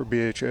chapter for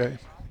BHA.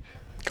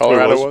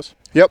 Colorado was?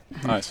 Yep.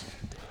 Nice.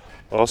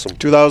 Awesome.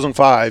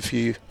 2005,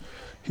 he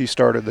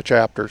started the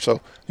chapter.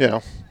 So,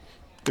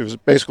 it was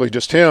basically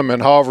just him,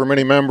 and however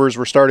many members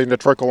were starting to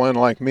trickle in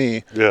like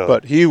me. Yeah.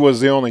 But he was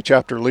the only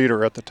chapter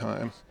leader at the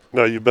time.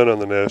 Now, you've been on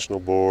the national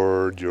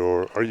board.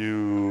 Are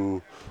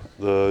you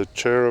the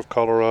chair of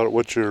Colorado?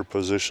 What's your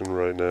position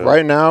right now?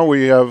 Right now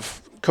we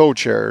have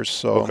co-chairs,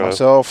 so Okay.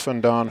 myself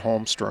and Don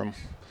Holmstrom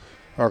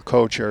are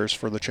co-chairs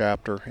for the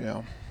chapter,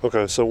 yeah.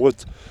 Okay, so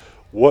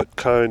what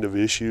kind of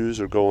issues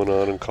are going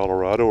on in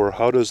Colorado, or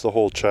how does the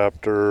whole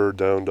chapter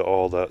down to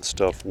all that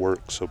stuff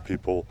work so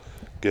people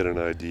get an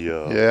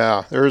idea?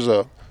 Yeah, there's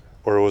a...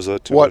 Or was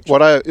that too much?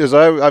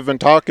 I've been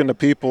talking to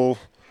people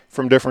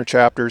from different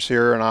chapters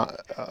here, and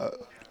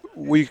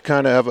we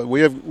kind of have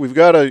we've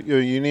got a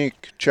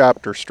unique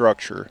chapter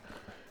structure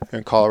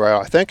in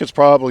Colorado. I think it's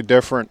probably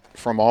different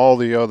from all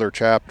the other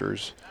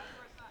chapters,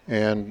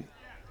 and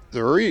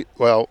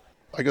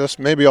I guess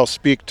maybe I'll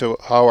speak to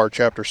how our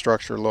chapter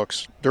structure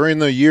looks. During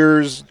the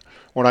years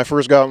when I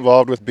first got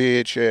involved with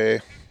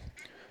BHA,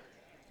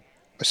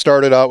 I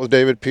started out with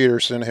David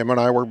Peterson. Him and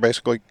I were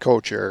basically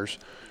co-chairs.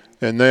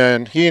 And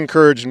then he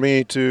encouraged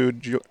me to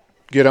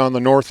get on the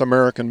North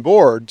American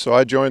board, so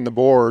I joined the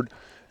board.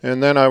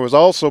 And then I was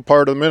also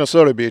part of the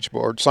Minnesota Beach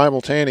Board.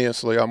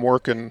 Simultaneously, I'm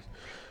working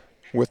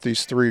with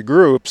these three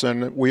groups,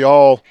 and we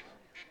all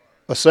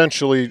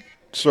essentially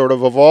sort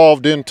of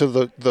evolved into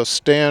the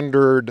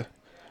standard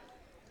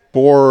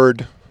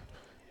board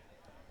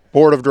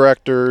of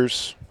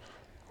directors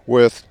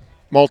with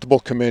multiple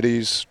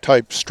committees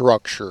type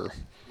structure.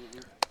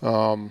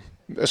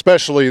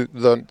 Especially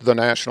the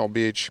National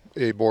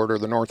BHA board or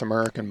the North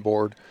American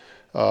board.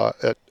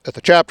 At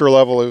the chapter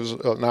level, it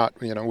was not,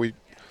 we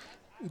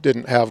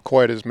didn't have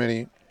quite as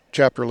many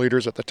chapter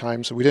leaders at the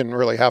time, so we didn't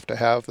really have to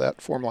have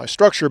that formalized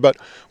structure. But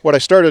what I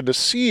started to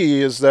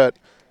see is that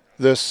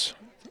this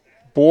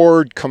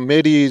board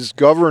committee's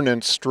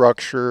governance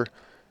structure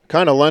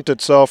kind of lent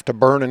itself to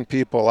burning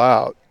people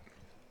out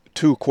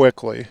too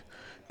quickly,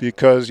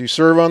 because you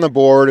serve on the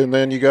board and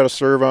then you got to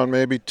serve on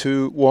maybe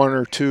one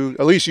or two,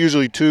 at least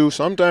usually two,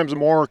 sometimes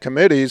more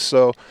committees.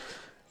 So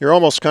you're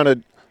almost kind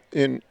of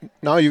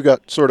now you've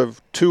got sort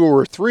of 2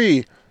 or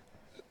 3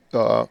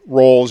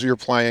 roles you're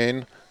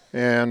playing.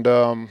 And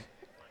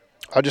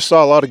I just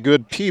saw a lot of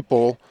good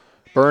people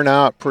burn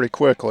out pretty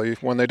quickly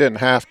when they didn't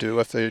have to,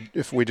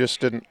 if we just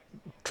didn't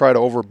try to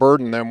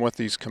overburden them with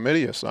these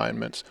committee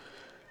assignments.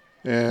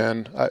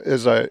 And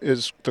as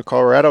the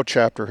Colorado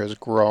chapter has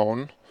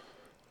grown,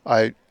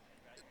 I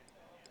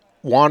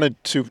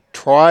wanted to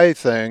try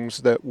things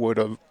that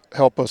would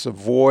help us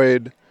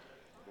avoid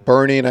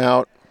burning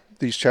out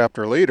these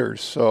chapter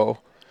leaders. So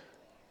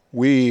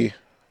we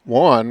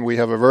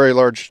have a very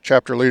large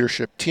chapter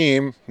leadership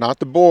team, not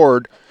the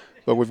board,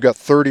 but we've got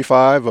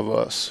 35 of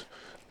us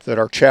that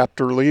are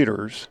chapter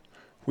leaders.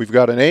 We've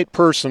got an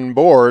 8-person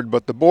board,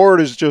 but the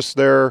board is just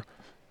there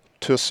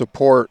to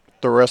support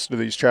the rest of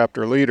these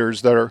chapter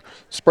leaders that are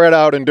spread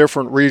out in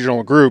different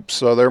regional groups.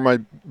 So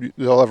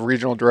they'll have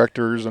regional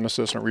directors and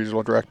assistant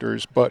regional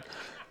directors, but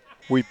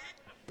we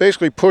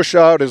basically push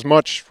out as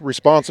much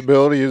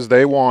responsibility as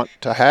they want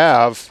to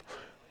have,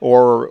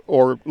 or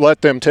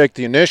let them take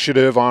the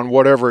initiative on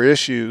whatever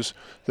issues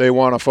they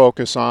want to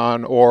focus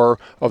on or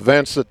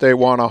events that they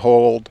want to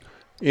hold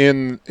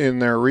in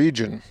their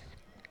region.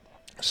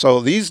 So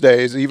these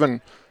days,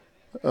 even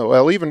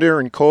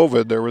during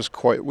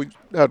COVID, we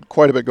had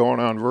quite a bit going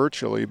on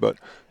virtually, but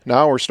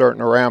now we're starting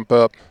to ramp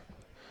up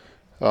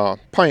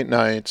pint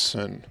nights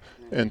and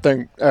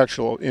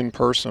actual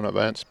in-person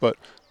events. But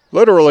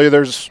literally,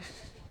 there's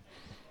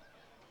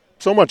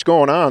so much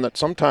going on that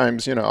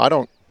sometimes, I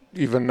don't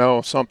even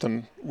know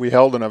something we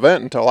held an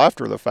event until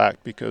after the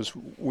fact, because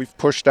we've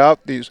pushed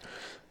out these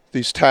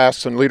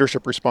tasks and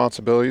leadership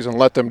responsibilities and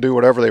let them do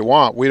whatever they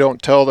want. We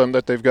don't tell them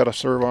that they've got to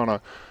serve on a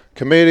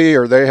committee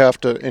or they have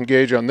to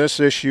engage on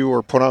this issue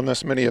or put on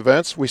this many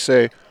events. We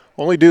say,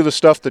 only do the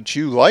stuff that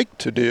you like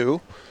to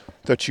do,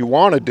 that you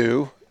want to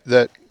do,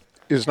 that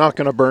is not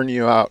going to burn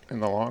you out in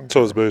the long term.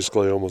 So it's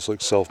basically almost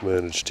like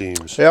self-managed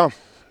teams. Yeah.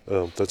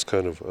 That's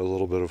kind of a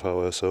little bit of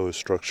how SO is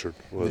structured,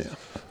 with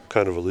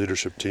kind of a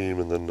leadership team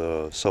and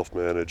then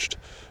self-managed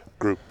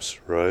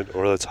groups, right?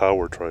 Or that's how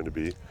we're trying to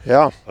be.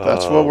 Yeah,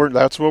 that's what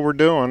we're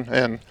doing.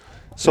 And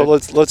so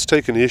let's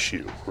take an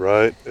issue,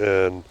 right?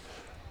 And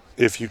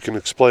if you can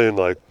explain,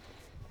 like,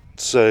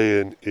 say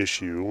an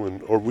issue,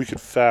 or we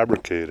could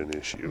fabricate an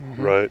issue,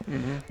 right?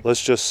 Mm-hmm.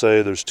 Let's just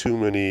say there's too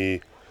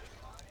many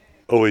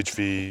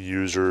OHV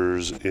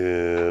users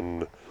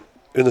in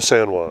the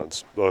San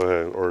Juans,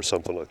 or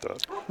something like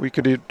that. We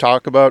could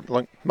talk about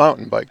like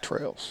mountain bike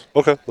trails.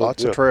 Okay.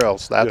 Lots of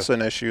trails. That's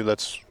an issue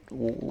that's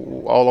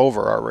all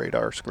over our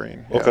radar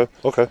screen. Yeah.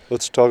 Okay.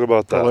 Let's talk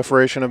about that.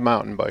 Proliferation of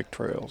mountain bike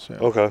trails. Yeah.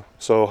 Okay.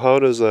 So how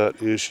does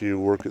that issue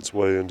work its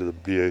way into the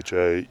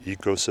BHA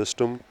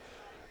ecosystem?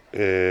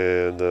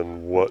 And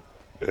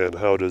then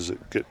how does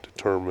it get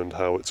determined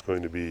how it's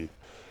going to be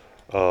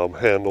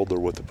handled, or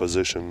what the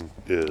position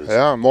is?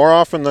 Yeah, more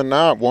often than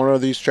not, one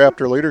of these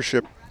chapter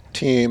leadership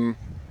team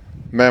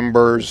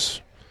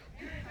members,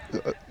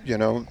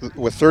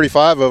 with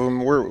 35 of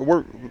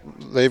them,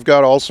 they've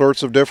got all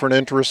sorts of different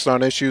interests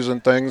on issues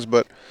and things,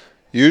 but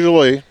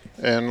usually,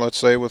 and let's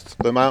say with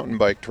the mountain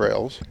bike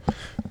trails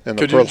and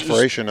the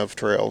proliferation of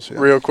trails.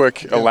 Real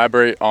quick,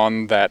 elaborate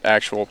on that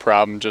actual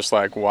problem, just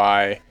like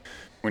why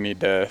we need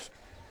to,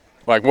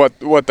 like what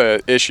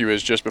the issue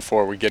is, just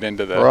before we get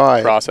into the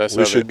process of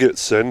it. We should get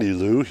Sandy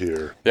Lou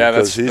here,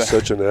 because he's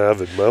such an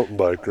avid mountain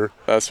biker.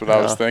 That's what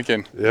I was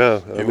thinking.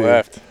 Yeah, he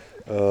left.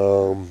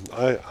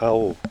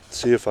 I'll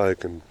see if I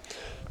can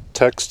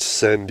text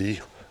Sandy,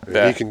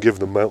 and he can give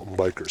the mountain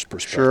biker's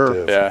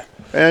perspective. Sure. Yeah.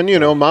 And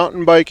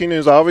mountain biking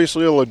is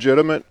obviously a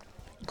legitimate,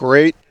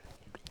 great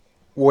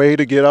way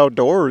to get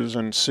outdoors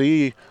and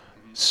see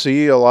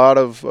a lot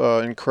of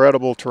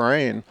incredible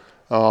terrain.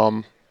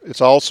 It's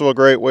also a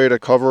great way to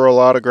cover a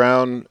lot of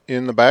ground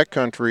in the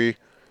backcountry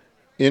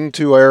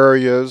into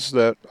areas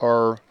that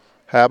are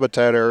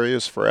habitat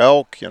areas for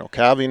elk,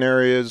 calving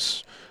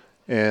areas.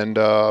 And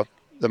the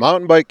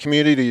mountain bike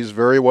community is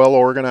very well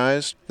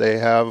organized. They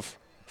have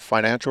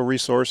financial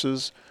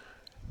resources.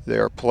 They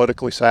are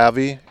politically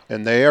savvy,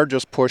 and they are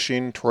just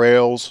pushing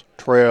trails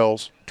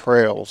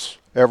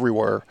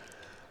everywhere.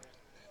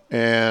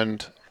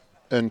 And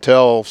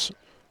until,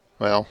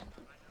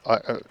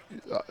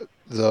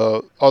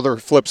 the other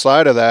flip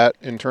side of that,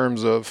 in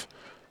terms of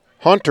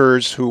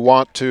hunters who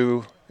want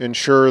to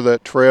ensure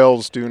that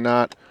trails do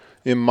not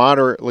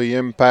immoderately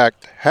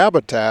impact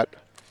habitat,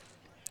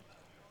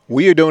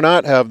 We do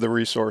not have the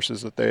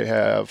resources that they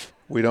have.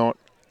 We aren't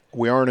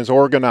as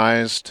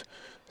organized,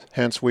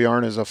 hence we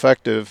aren't as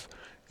effective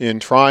in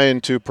trying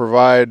to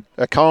provide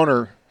a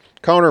counter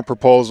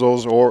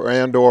proposals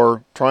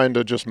or trying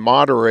to just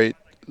moderate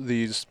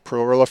these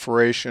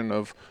proliferation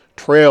of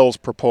trails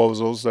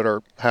proposals that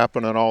are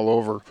happening all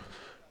over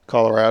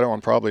Colorado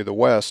and probably the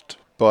West.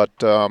 But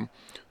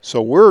so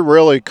we're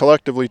really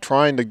collectively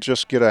trying to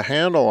just get a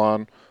handle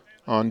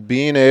on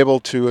being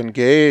able to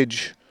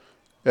engage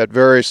at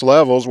various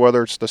levels,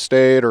 whether it's the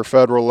state or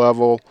federal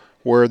level,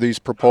 where these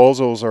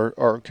proposals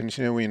are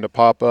continuing to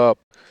pop up.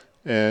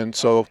 And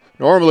so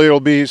normally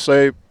it'll be,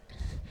 say,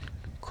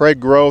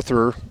 Craig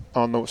Grother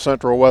on the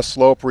Central West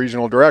Slope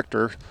Regional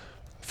Director,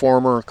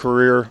 former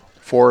career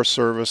Forest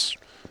Service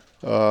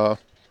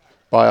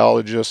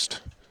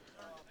biologist.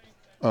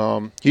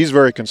 He's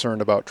very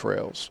concerned about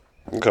trails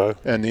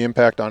and the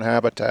impact on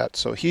habitat.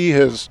 So he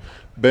has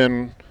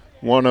been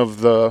one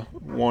of the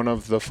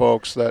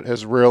folks that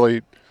has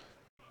really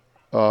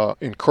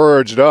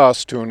encouraged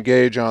us to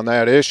engage on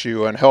that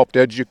issue and helped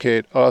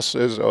educate us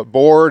as a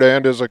board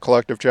and as a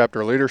collective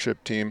chapter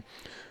leadership team,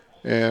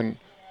 and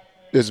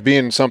is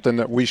being something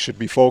that we should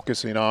be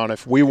focusing on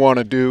if we want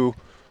to do,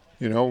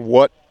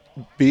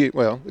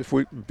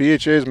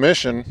 BHA's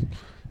mission,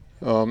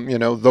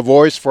 the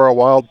voice for our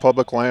wild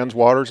public lands,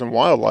 waters, and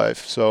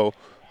wildlife. So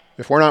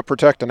if we're not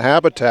protecting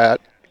habitat,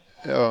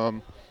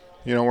 we're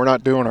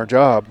not doing our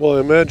job. Well,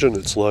 I imagine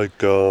it's like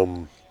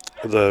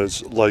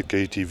that's like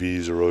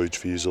ATVs or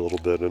OHVs a little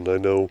bit. And I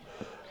know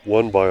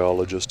one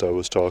biologist I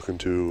was talking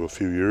to a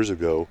few years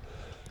ago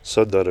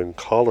said that in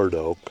collared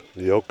elk,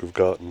 the elk have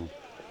gotten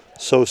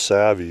so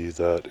savvy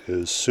that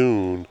as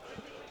soon,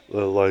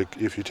 like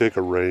if you take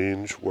a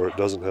range where it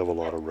doesn't have a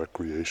lot of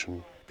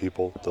recreation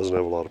people, doesn't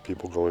have a lot of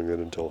people going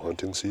in until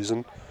hunting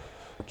season,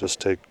 just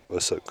take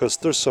a set, because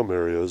there's some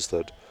areas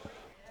that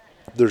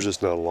there's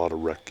just not a lot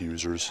of rec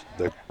users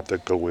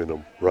that go in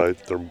them, right?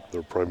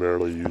 They're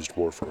primarily used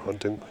more for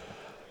hunting.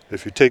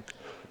 If you take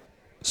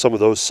some of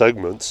those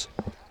segments,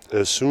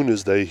 as soon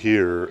as they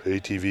hear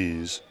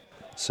ATVs,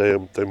 say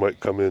they might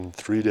come in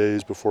 3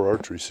 days before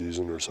archery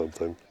season or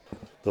something,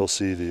 they'll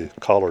see the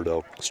collared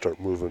elk start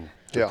moving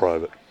to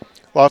private.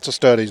 Lots of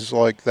studies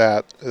like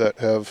that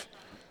have,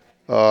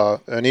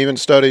 and even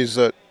studies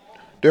that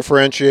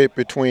differentiate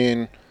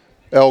between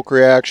elk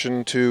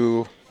reaction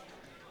to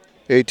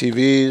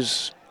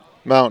ATVs,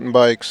 mountain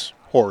bikes,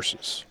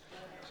 horses.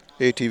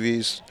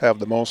 ATVs have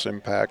the most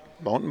impact.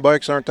 Mountain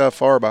bikes aren't that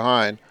far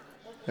behind,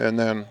 and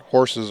then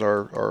horses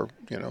are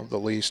the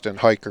least, and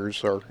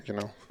hikers are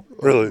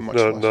really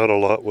not a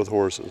lot with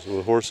horses.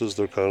 With horses,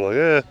 they're kind of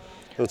like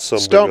that's some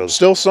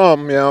still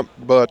some, yeah,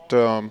 but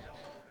the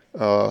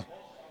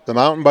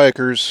mountain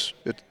bikers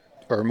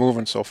are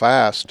moving so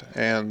fast,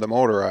 and the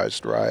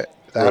motorized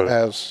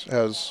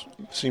has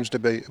seems to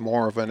be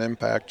more of an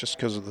impact just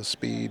because of the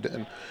speed,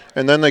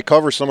 and then they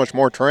cover so much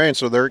more terrain,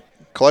 so they're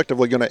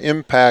collectively going to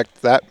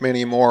impact that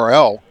many more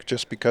elk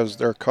just because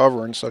they're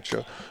covering such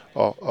a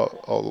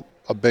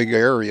big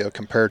area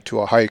compared to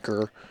a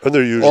hiker and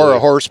they're usually, or a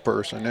horse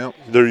person. Yeah,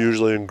 they're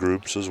usually in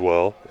groups as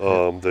well.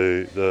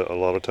 They a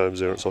lot of times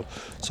they aren't. So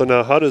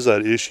now, how does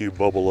that issue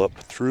bubble up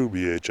through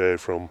BHA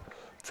from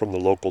the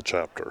local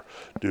chapter?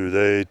 Do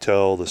they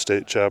tell the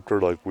state chapter,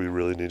 like, we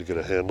really need to get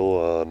a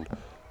handle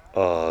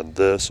on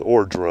this,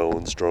 or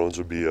drones? Drones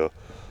would be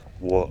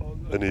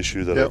an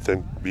issue that I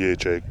think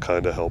BHA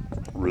kind of helped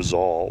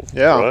resolve.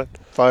 Yeah, right?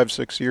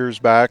 5-6 years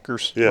back,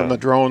 when the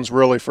drones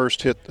really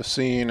first hit the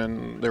scene,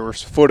 and there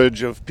was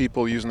footage of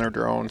people using their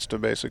drones to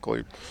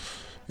basically,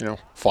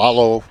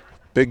 follow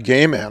big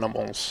game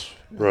animals.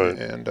 Right.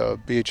 And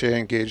BHA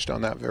engaged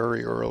on that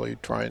very early,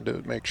 trying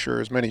to make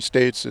sure as many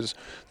states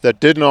that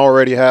didn't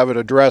already have it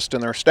addressed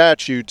in their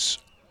statutes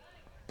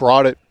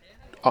got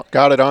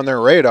it on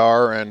their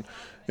radar, and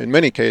in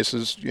many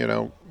cases,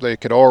 they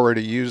could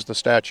already use the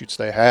statutes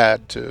they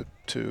had to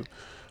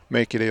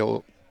make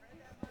it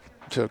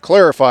to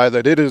clarify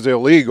that it is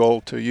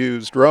illegal to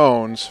use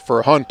drones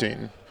for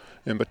hunting,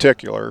 in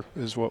particular,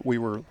 is what we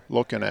were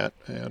looking at,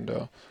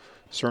 and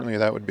certainly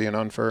that would be an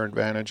unfair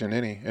advantage in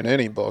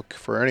any book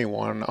for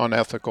anyone,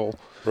 unethical.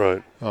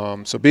 Right.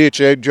 So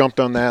BHA jumped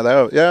on that.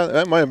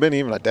 That might have been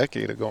even a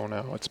decade ago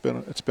now. It's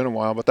been a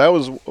while, but that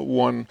was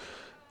one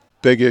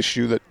big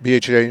issue that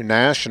BHA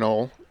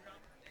National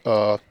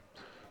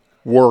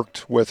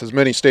worked with as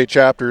many state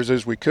chapters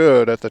as we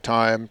could at the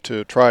time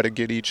to try to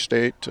get each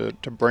state to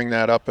bring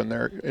that up in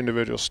their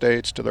individual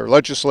states, to their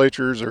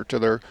legislatures or to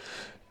their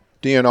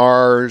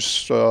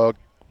DNRs,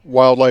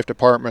 wildlife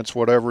departments,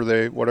 whatever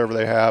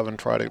they have, and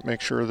try to make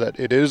sure that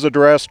it is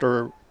addressed,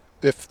 or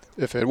if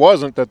it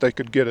wasn't, that they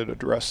could get it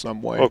addressed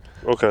some way.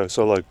 Okay,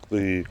 so like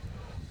the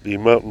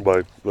mountain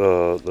bike,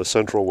 the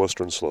Central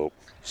Western Slope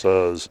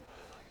says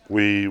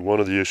one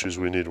of the issues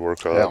we need to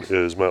work on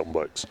is mountain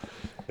bikes.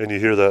 And you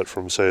hear that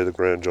from, say, the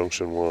Grand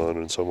Junction one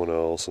and someone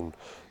else, and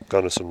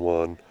Gunnison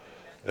one,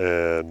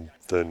 and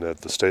then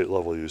at the state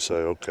level you say,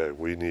 okay,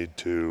 we need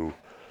to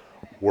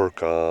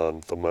work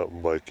on the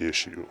mountain bike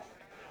issue.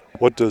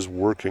 what does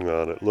working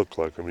on it look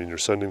like? I mean, you're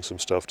sending some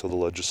stuff to the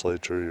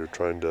legislature. You're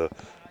trying to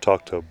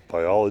talk to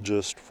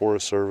biologists,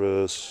 Forest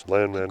Service,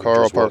 land managers.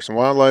 Colorado Parks and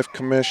Wildlife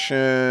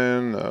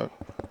Commission,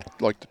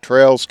 like the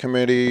Trails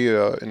Committee,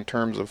 in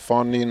terms of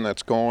funding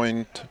that's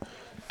going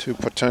to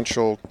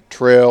potential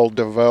trail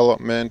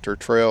development or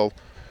trail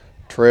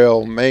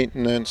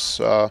maintenance.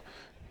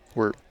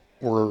 We're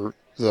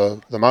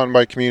the mountain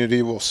bike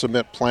community will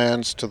submit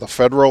plans to the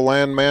federal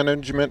land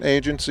management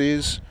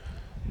agencies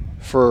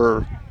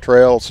for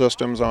trail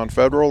systems on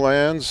federal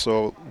lands.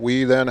 So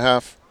we then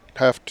have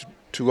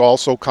to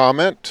also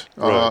comment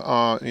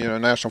on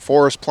national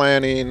forest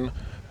planning,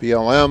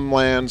 BLM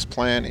lands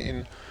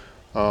planning.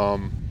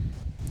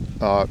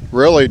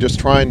 Really just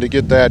trying to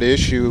get that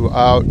issue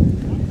out,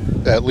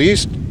 at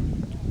least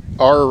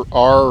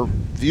our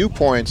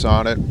viewpoints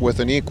on it,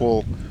 with an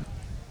equal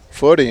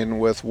footing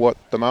with what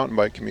the mountain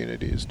bike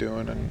community is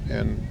doing,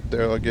 and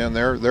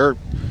they're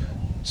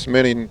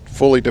submitting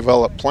fully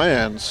developed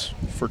plans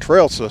for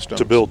trail systems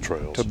to build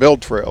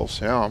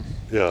trails.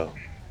 Yeah,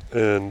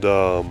 and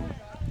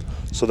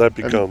so that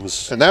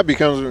becomes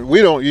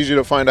we don't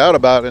usually find out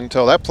about it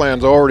until that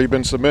plan's already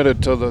been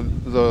submitted to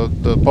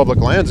the public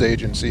lands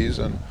agencies,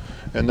 and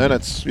then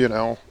it's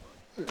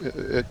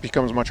it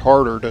becomes much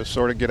harder to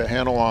sort of get a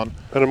handle on.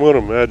 And I'm going to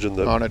imagine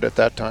that on it at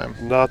that time.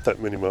 Not that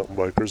many mountain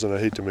bikers, and I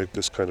hate to make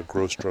this kind of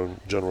gross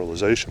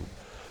generalization,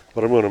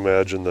 but I'm going to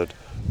imagine that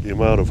the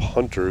amount of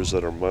hunters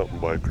that are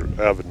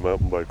avid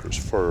mountain bikers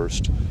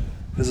first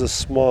is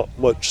a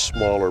much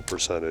smaller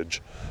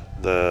percentage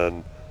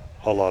than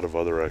a lot of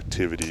other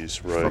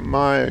activities, right? From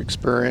my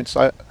experience,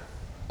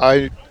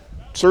 I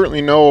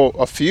certainly know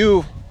a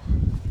few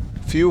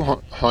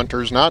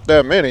hunters, not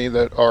that many,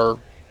 that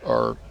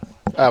are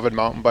avid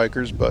mountain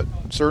bikers, but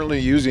certainly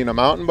using a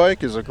mountain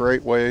bike is a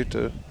great way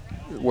to,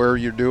 where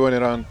you're doing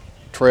it on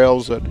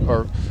trails that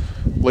are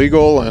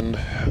legal and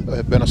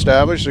have been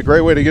established, a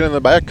great way to get in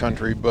the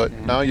backcountry. But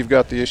now you've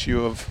got the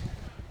issue of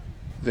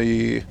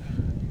the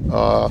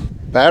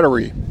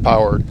battery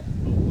powered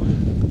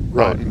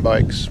mountain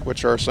bikes,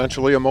 which are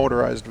essentially a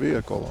motorized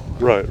vehicle.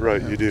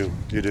 Right, you do,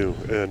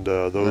 and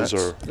those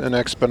are an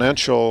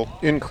exponential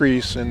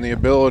increase in the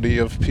ability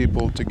of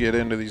people to get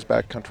into these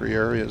backcountry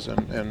areas,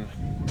 and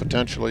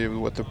potentially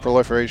with the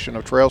proliferation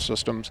of trail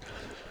systems,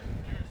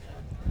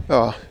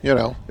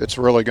 it's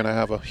really going to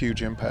have a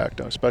huge impact,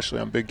 especially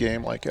on big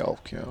game like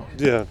elk.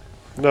 Yeah.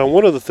 Now,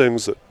 one of the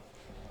things that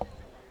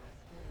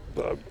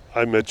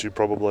I met you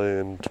probably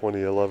in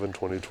 2011,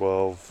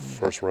 2012,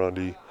 first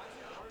Roundy.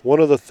 One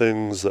of the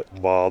things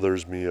that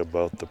bothers me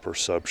about the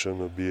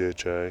perception of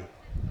BHA,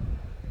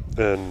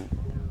 and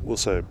we'll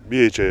say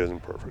BHA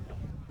isn't perfect.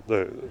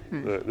 They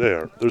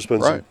are. There's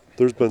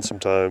been some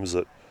times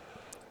that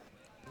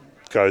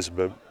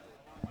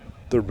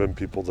there have been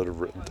people that have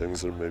written things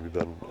that have maybe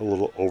been a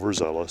little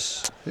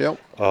overzealous. Yep.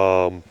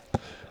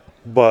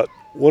 But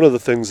one of the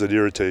things that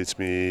irritates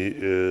me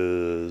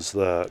is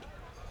that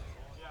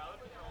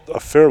a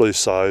fairly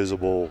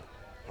sizable,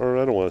 or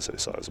I don't want to say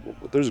sizable,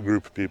 but there's a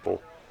group of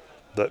people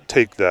that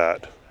take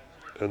that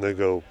and they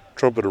go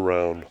trumpet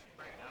around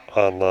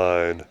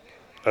online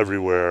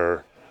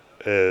everywhere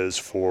as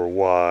for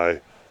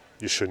why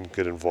you shouldn't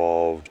get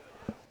involved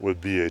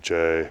with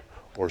BHA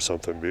or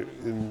something.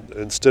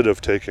 Instead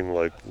of taking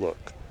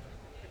look,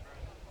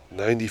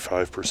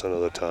 95% of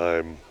the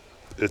time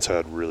it's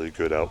had really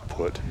good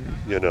output.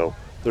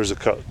 There's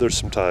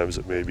some times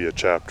that maybe a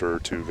chapter or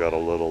two got a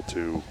little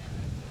too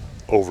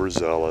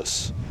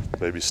overzealous,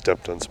 maybe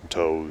stepped on some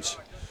toes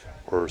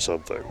or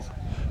something.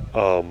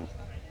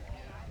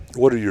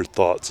 What are your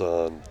thoughts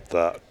on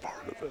that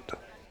part of it?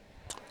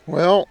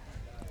 Well,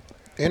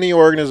 any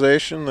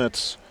organization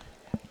that's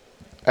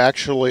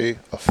actually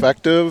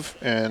effective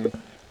and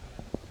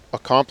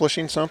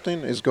accomplishing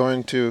something is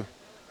going to,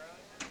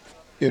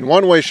 in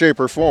one way, shape,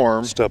 or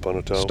form, step on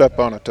a toe.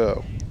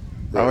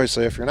 Right. I always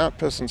say, if you're not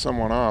pissing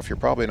someone off, you're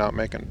probably not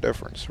making a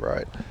difference,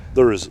 right?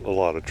 There is a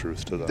lot of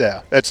truth to that.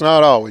 Yeah, it's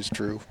not always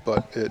true,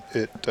 but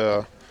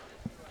it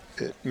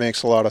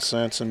makes a lot of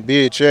sense. And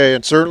BHA,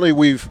 and certainly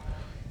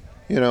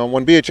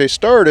when BHA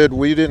started,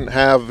 we didn't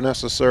have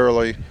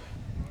necessarily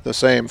the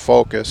same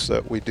focus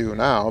that we do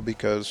now,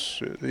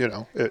 because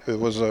it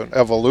was an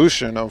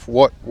evolution of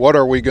what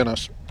are we going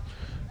to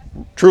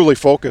truly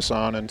focus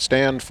on and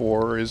stand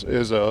for is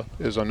a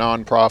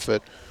nonprofit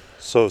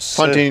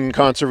hunting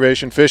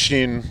conservation,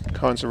 fishing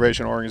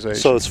conservation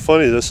organization. So it's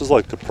funny, this is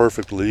like the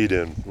perfect lead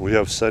in. We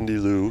have Cindy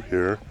Lou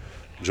here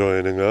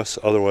joining us,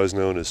 otherwise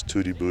known as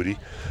Tootie Booty.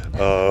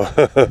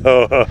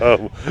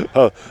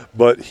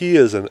 But he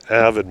is an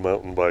avid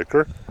mountain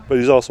biker, but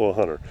he's also a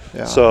hunter.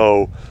 Yeah.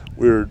 So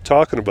we're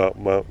talking about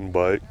mountain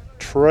bike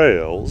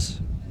trails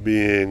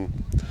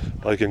being,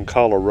 like in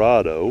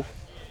Colorado,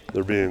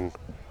 they're being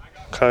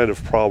kind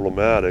of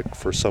problematic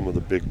for some of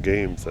the big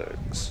game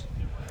things.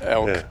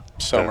 Elk,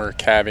 summer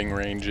calving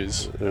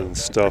ranges. And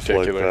stuff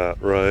like that,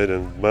 right?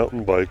 And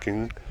mountain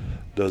biking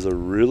does a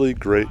really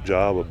great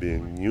job of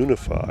being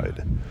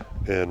unified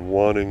and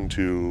wanting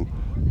to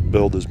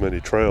build as many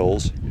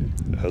trails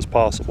as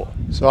possible.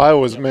 So I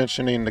was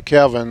mentioning to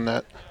Kevin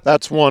that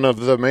that's one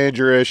of the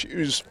major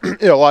issues.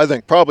 I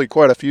think probably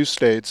quite a few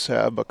states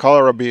have, but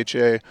Colorado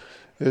BHA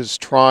is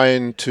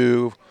trying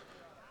to,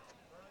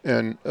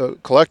 and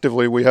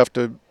collectively we have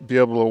to be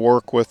able to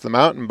work with the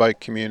mountain bike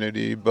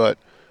community, but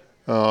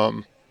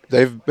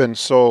they've been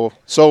so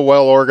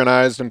well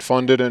organized and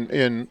funded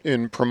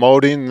in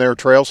promoting their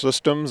trail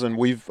systems, and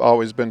we've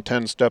always been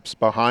 10 steps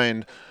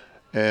behind,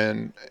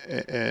 and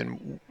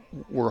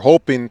we're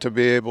hoping to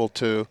be able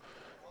to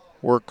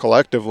work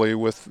collectively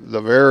with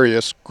the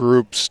various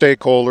groups,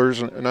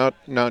 stakeholders,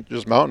 not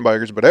just mountain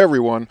bikers, but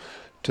everyone,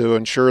 to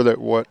ensure that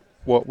what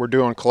we're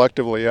doing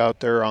collectively out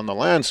there on the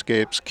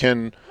landscapes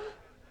can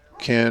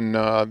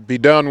be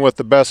done with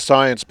the best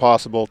science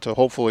possible to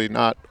hopefully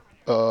not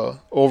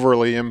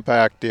overly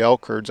impact the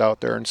elk herds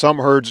out there. And some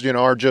herds,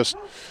 are just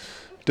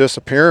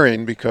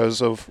disappearing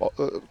because of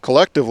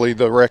collectively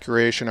the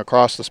recreation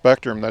across the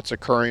spectrum that's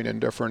occurring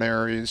in different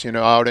areas,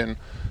 out in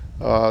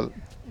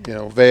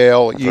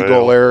Vail,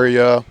 Eagle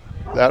area.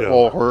 That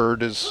whole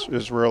herd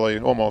is really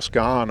almost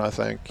gone, I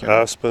think.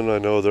 Aspen, I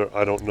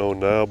don't know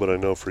now, but I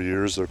know for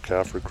years their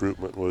calf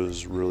recruitment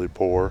was really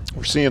poor.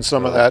 We're seeing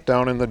some of that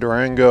down in the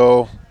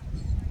Durango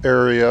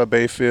area,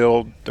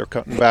 Bayfield. They're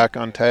cutting back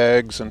on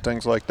tags and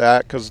things like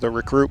that because the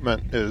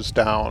recruitment is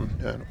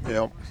down.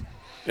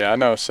 Yeah, I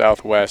know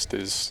Southwest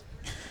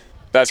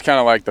that's kind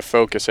of like the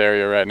focus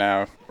area right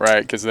now,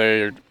 right? Because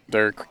their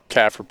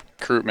calf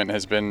recruitment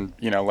has been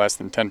less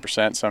than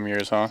 10% some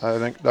years, huh? I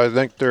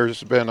think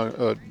there's been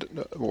a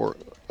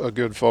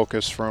good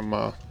focus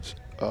from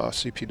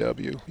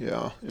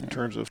CPW, in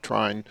terms of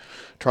trying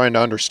to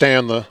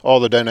understand all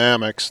the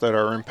dynamics that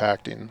are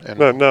impacting and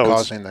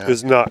causing that.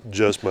 It's not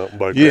just mountain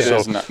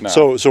bikers. Yeah.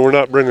 So we're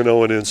not bringing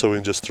Owen in so we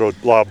can just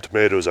lob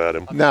tomatoes at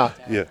him. No.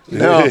 Yeah.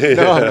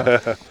 No.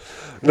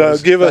 Now,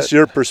 give us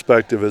your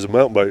perspective as a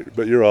mountain biker,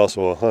 but you're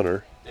also a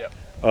hunter.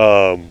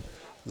 Yeah.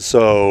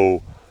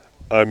 So,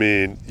 I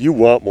mean, you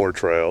want more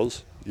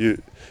trails.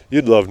 You'd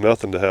love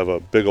nothing to have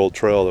a big old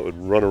trail that would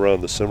run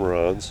around the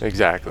Cimarrons.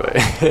 Exactly.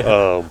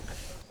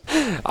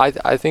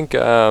 I think,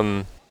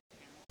 let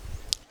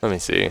me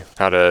see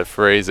how to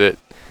phrase it.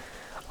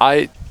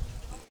 Sorry,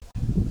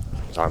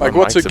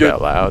 what's a good?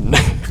 About loud.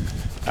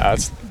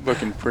 It's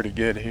looking pretty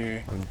good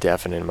here. I'm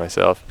deafening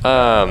myself.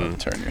 Turn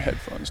your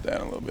headphones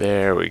down a little bit.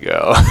 There we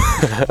go.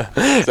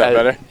 Is that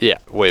better? Yeah,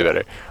 way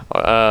better.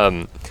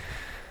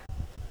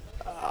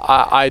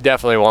 I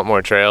definitely want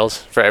more trails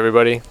for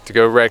everybody to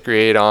go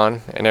recreate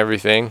on and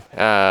everything.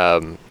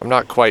 I'm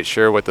not quite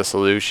sure what the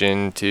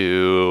solution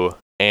to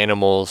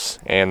animals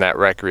and that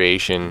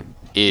recreation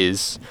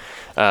is.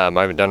 I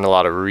haven't done a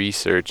lot of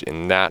research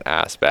in that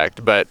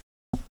aspect, but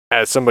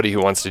as somebody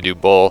who wants to do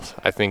both,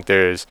 I think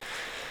there's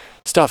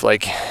stuff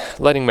like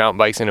letting mountain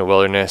bikes in a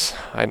wilderness.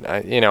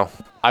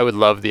 I would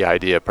love the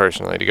idea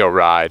personally to go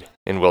ride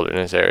in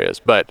wilderness areas,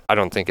 but I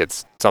don't think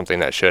it's something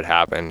that should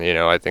happen.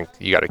 I think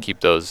you got to keep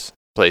those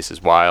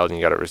places wild and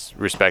you got to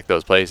respect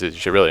those places. You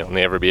should really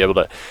only ever be able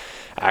to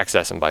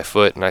access them by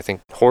foot. And I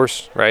think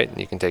horse, right?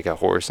 You can take a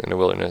horse into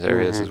wilderness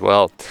areas as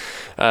well.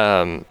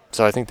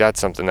 So I think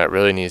that's something that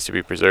really needs to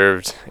be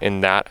preserved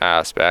in that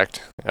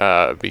aspect,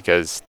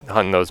 because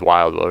hunting those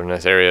wild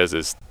wilderness areas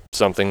is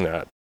something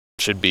that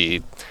should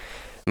be,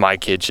 my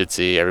kids should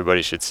see,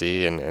 everybody should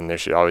see, and there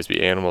should always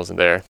be animals in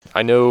there.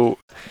 I know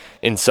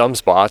in some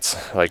spots,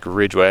 like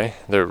Ridgeway,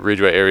 the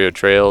Ridgeway area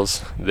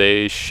trails,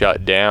 they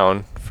shut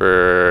down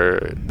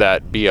for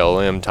that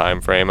BLM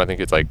time frame. I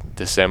think it's like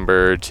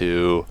December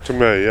to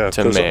May, yeah.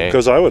 To May.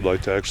 Because I would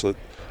like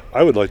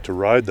to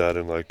ride that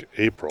in like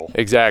April.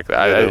 Exactly.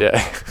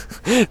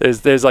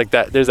 There's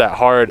that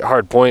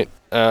hard point.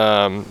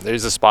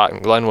 There's a spot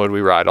in Glenwood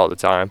we ride all the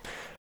time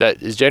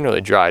that is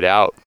generally dried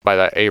out by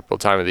that April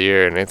time of the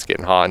year, and it's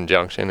getting hot in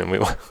Junction, and we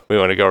want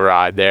to go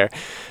ride there.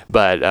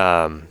 But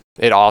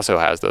it also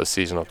has those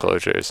seasonal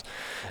closures.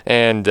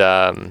 And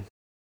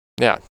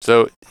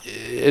so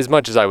as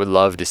much as I would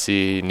love to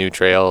see new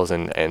trails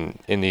and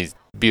in these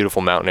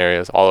beautiful mountain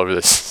areas all over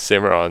the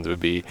Cimarrons would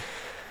be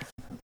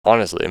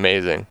honestly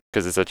amazing,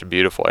 because it's such a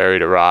beautiful area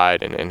to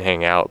ride and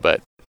hang out.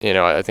 But,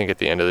 I think at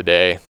the end of the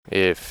day,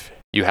 if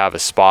you have a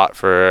spot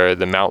for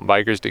the mountain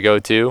bikers to go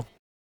to,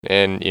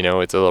 and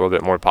it's a little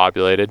bit more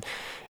populated,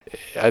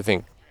 I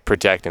think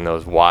protecting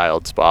those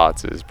wild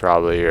spots is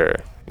probably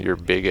your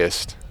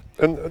biggest.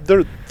 And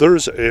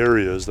there's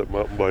areas that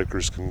mountain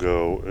bikers can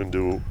go and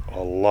do a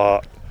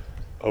lot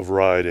of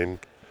riding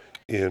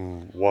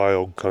in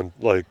wild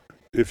like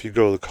if you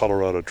go the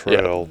Colorado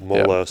Trail,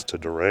 Molest to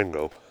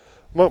Durango,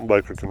 mountain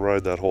biker can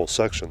ride that whole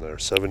section there,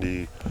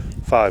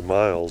 75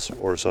 miles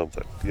or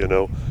something,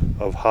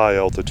 of high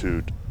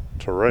altitude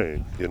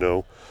terrain.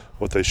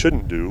 What they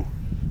shouldn't do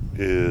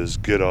is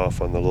get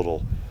off on the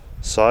little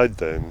side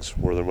things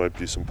where there might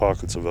be some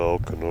pockets of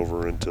elk and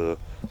over into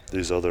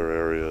these other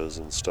areas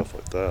and stuff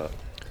like that.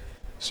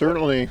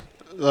 Certainly,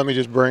 let me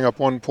just bring up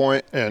one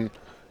point, and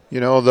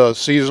the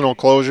seasonal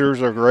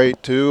closures are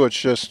great too. It's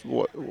just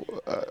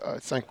I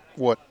think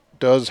what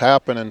does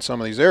happen in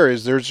some of these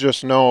areas,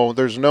 there's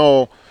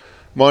no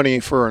money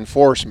for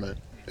enforcement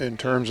in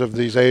terms of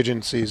these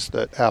agencies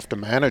that have to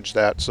manage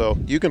that. So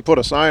you can put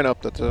a sign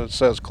up that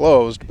says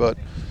closed, but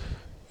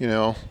you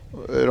know,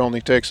 it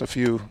only takes a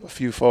few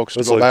folks to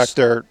It's go like back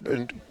there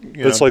and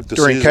it's like the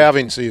during season-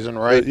 calving season,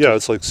 right? Yeah,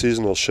 it's like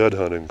seasonal shed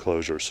hunting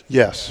closures.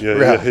 Yes.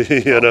 Yeah,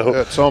 you know,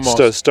 It's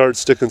almost start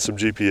sticking some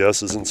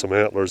GPSs and some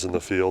antlers in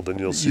the field, and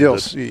you'll see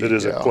it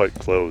isn't quite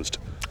closed.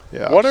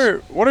 yeah. What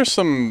are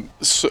some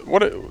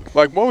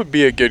what would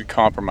be a good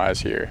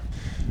compromise here?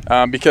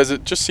 Because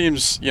it just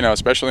seems, you know,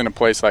 especially in a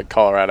place like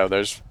Colorado,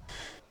 there's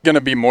going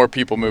to be more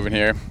people moving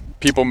here.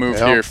 People move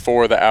Yeah. here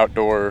for the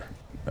outdoor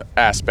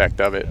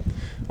aspect of it.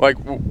 Like,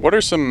 what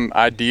are some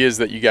ideas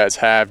that you guys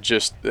have?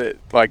 Just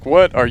like,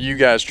 what are you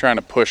guys trying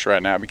to push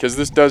right now? Because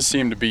this does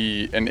seem to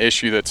be an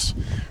issue that's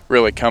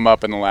really come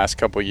up in the last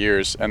couple of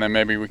years, and then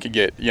maybe we could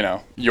get, you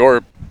know,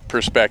 your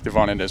perspective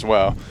on it as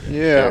well.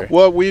 Yeah, There.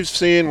 what we've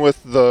seen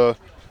with the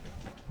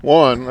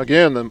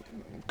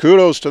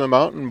kudos to the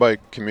mountain bike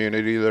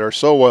community that are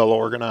so well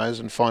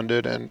organized and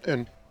funded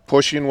and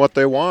pushing what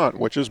they want,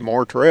 which is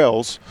more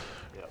trails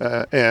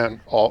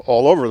and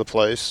all over the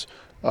place.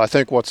 I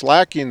think what's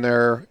lacking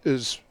there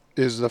is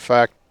the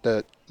fact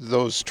that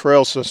those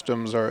trail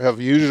systems have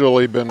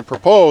usually been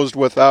proposed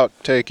without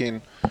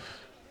taking,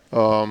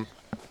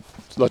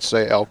 let's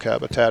say, elk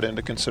habitat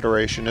into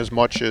consideration as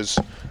much as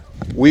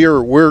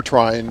we're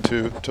trying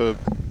to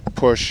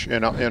push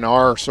in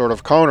our sort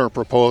of counter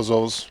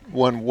proposals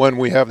when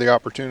we have the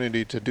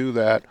opportunity to do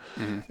that.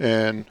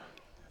 And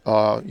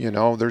you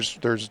know,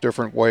 there's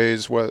different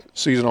ways. What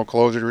seasonal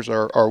closures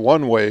are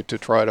one way to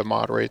try to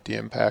moderate the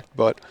impact,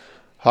 but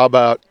how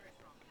about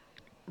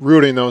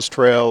routing those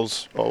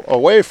trails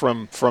away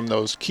from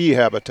those key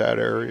habitat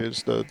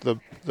areas, the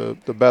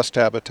best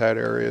habitat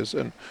areas,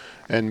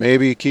 and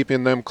maybe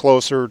keeping them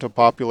closer to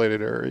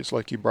populated areas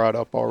like you brought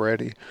up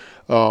already.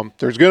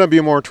 There's going to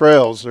be more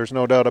trails, there's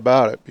no doubt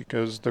about it,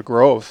 because the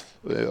growth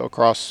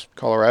across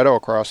Colorado,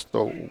 across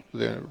the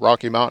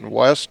Rocky Mountain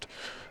West,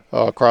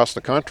 across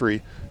the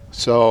country.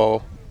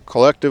 So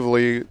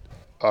collectively,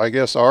 I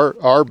guess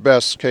our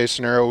best case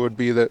scenario would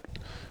be that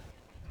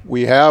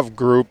we have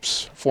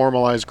groups,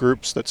 formalized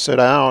groups that sit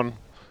down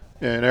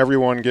and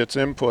everyone gets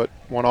input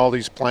when all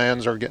these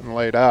plans are getting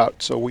laid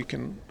out, so we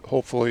can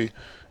hopefully,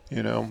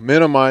 you know,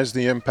 minimize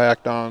the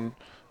impact on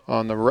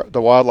the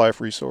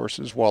wildlife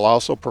resources while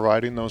also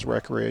providing those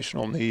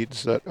recreational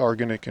needs that are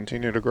going to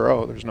continue to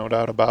grow. There's no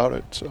doubt about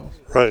it. So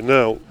Right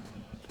now,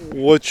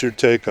 what's your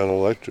take on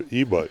electric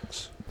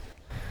e-bikes?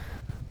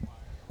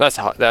 That's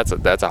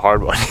a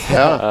hard one.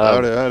 yeah,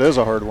 that is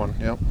a hard one.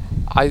 Yep.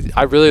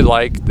 I really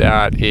like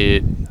that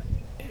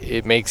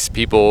it makes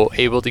people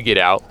able to get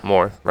out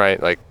more,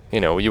 right? Like, you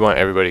know, you want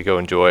everybody to go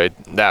enjoy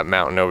that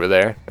mountain over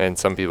there, and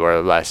some people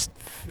are less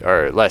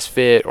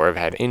fit or have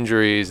had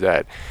injuries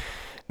that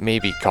may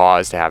be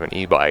caused to have an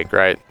e-bike,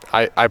 right?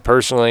 I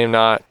personally am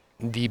not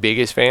the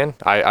biggest fan.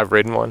 I've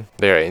ridden one.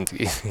 They're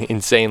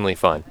insanely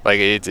fun. Like,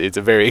 it's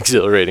a very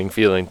exhilarating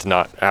feeling to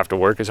not have to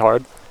work as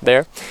hard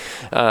there.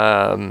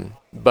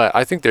 But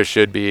I think there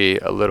should be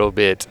a little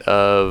bit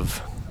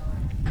of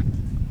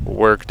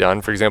work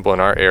done. For example, in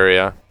our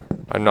area,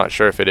 I'm not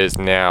sure if it is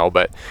now,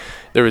 but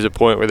there was a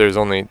point where there was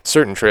only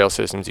certain trail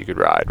systems you could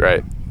ride,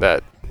 right?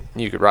 That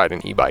you could ride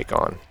an e-bike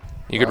on.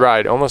 You could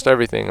ride almost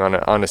everything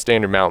on a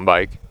standard mountain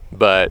bike,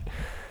 but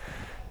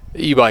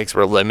e-bikes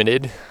were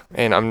limited.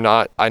 And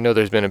I know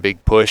there's been a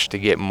big push to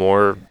get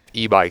more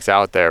e-bikes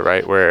out there,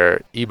 right?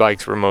 Where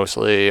e-bikes were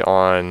mostly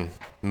on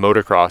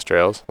motocross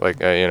trails,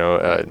 like,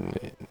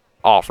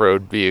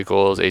 off-road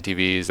vehicles,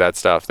 ATVs, that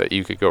stuff that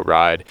you could go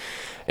ride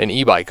an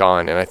e-bike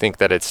on. And I think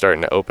that it's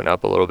starting to open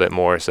up a little bit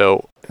more.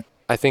 So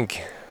I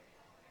think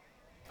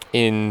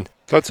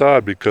That's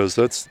odd, because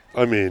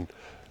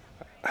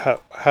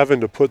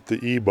having to put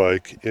the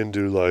e-bike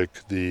into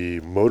like the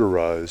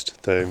motorized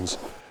things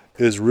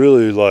is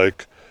really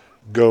like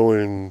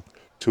going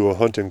to a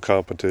hunting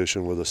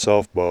competition with a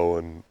self bow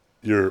and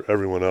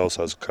everyone else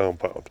has a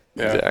compound.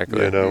 Yeah.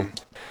 exactly. You know?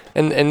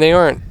 And they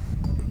aren't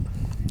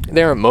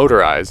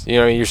motorized. You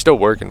know, you're still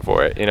working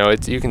for it. You know,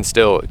 you can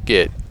still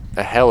get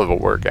a hell of a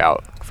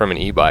workout from an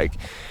e-bike.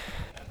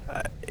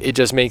 It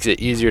just makes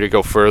it easier to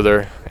go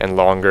further and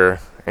longer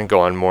and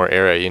go on more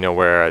area. You know,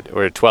 where a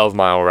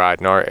 12-mile ride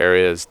in our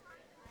area is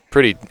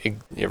pretty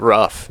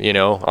rough, you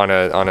know, on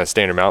a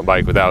standard mountain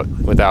bike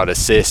without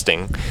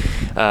assisting.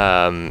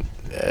 A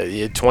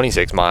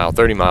 26-mile,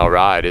 30-mile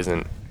ride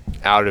isn't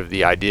out of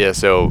the idea.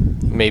 So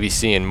maybe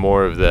seeing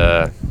more of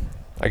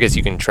I guess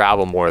you can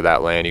travel more of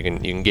that land. You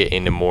can get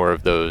into more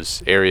of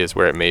those areas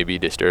where it may be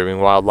disturbing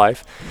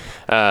wildlife.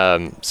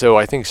 So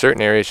I think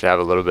certain areas should have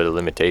a little bit of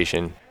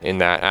limitation in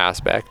that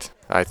aspect.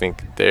 I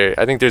think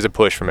there's a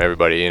push from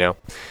everybody, you know.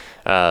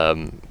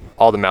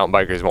 All the mountain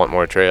bikers want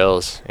more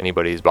trails.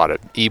 Anybody who's bought an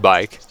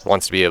e-bike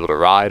wants to be able to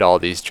ride all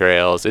these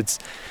trails. It's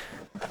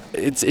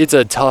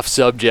a tough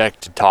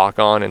subject to talk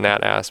on in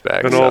that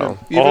aspect. And So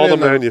all the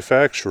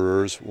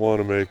manufacturers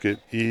want to make it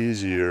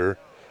easier.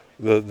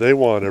 They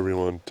want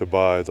everyone to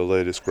buy the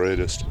latest,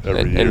 greatest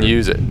every year. and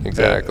use it,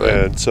 exactly.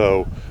 And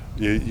so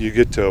you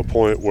get to a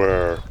point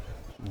where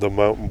the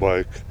mountain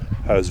bike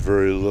has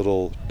very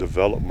little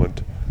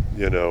development,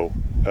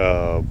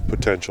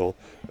 potential,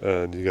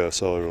 and you got to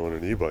sell everyone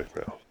an e-bike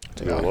now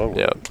to go along with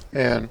Yeah. it.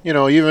 And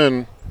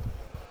even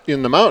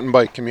in the mountain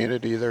bike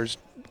community, there's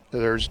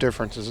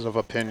differences of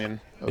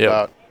opinion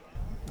about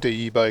the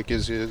e-bike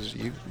as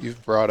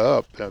you've brought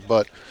up,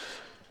 but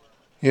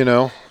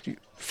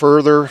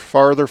further,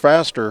 farther,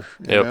 faster.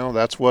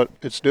 That's what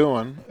it's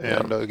doing.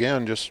 And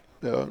again, just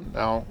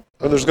now.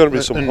 And there's going to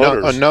be some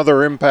hunters.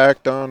 Another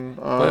impact on.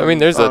 I mean,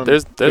 there's a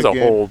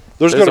whole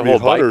There's going to be whole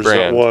bike hunters that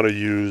brand. want to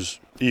use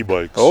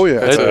e-bikes. Oh,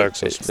 yeah. to There's-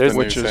 access.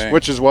 there's-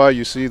 which is why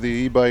you see the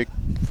e-bike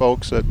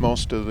folks at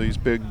most of these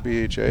big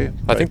BHA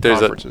I think there's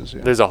conferences.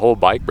 there's a whole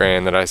bike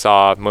brand that I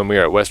saw when we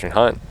were at Western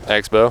Hunt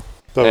Expo.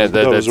 that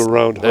was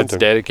around That's hunting.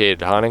 dedicated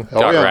to hunting. Oh,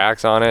 Got yeah.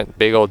 racks on it,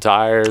 big old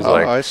tires.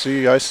 I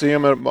see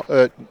them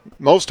at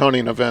most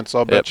hunting events.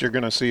 I'll bet you're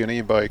going to see an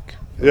e-bike.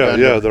 Yeah,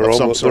 vendor they're of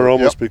some almost sort. they're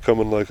almost Yep.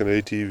 becoming like an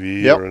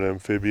ATV Yep. or an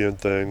amphibian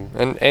thing.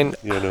 and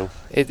You know,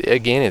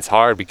 again, it's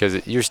hard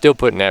because you're still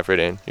putting effort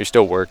in. You're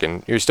still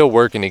working. You're still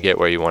working to get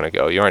where you want to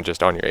go. You aren't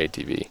just on your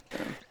ATV.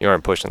 You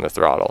aren't pushing the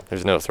throttle.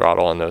 There's no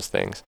throttle on those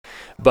things.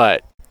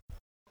 But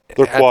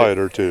they're at the-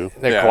 quieter too.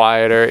 they're Yeah.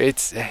 quieter.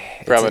 It's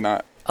Probably an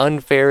not.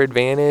 unfair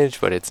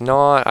advantage, but it's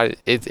not.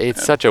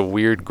 It's such a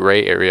weird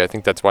gray area. I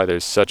think that's why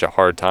there's such a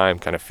hard time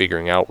kind of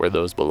figuring out where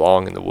those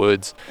belong in the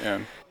woods.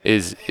 Yeah.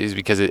 Is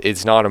because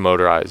it's not a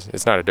motorized.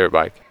 It's not a dirt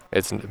bike.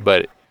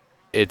 But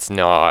it's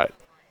not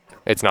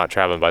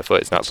traveling by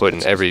foot. It's not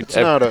putting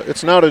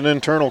It's not an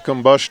internal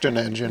combustion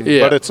engine,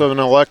 Yeah. but it's an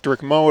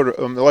electric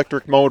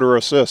motor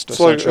assist. It's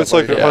like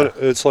essentially.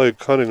 it's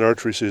like hunting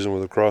archery season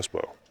with a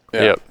crossbow.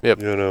 Yeah.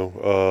 Yep. You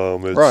know,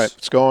 it's, right.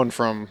 It's going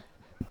from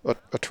a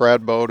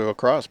trad bow to a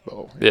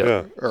crossbow.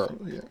 Yeah.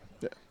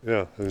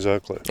 Yeah,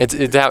 exactly.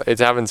 It's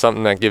having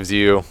something that gives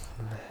you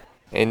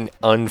an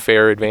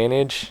unfair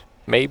advantage,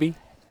 maybe.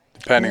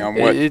 Depending on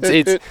what.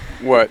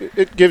 what.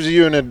 It gives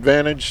you an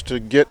advantage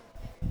to get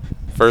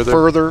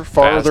Further,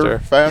 farther,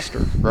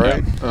 faster,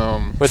 right?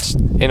 which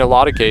in a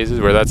lot of cases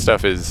where that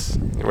stuff is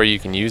where you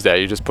can use that,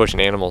 you're just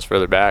pushing animals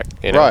further back.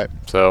 Right.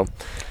 So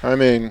I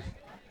mean,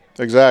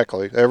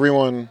 exactly.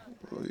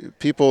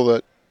 People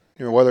that,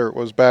 whether it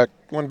was back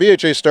when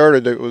BHA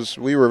started,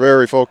 we were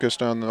very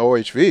focused on the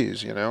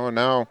OHVs, and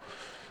now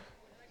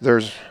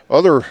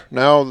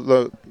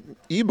the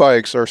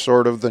e-bikes are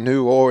sort of the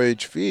new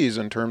OHVs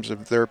in terms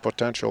of their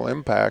potential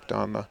impact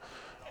on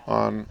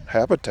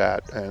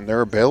habitat and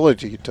their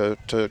ability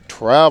to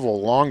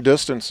travel long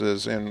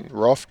distances in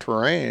rough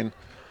terrain.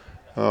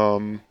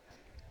 And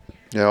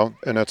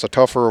it's a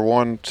tougher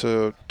one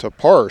to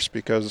parse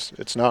because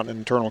it's not an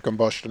internal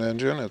combustion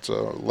engine. It's an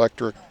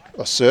electric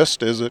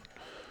assist.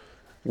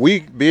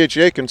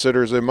 BHA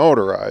considers it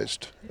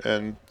motorized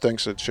and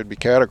thinks it should be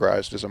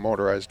categorized as a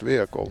motorized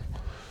vehicle.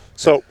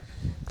 So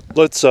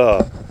let's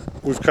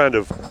we've kind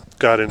of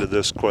got into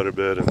this quite a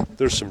bit, and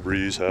there's some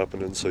breeze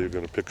happening, so you're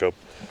going to pick up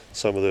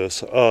some of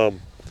this.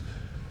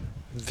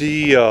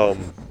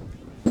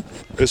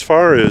 As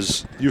far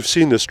as you've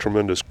seen this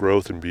tremendous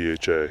growth in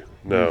BHA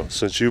now,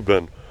 since you've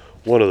been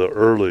one of the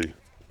early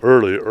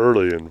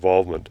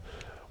involvement,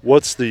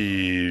 what's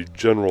the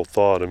general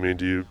thought? I mean,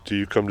 do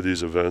you come to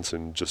these events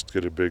and just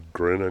get a big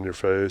grin on your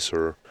face,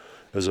 or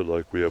is it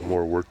like we have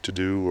more work to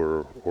do,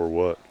 or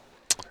what?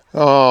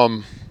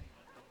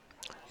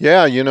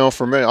 Yeah,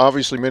 for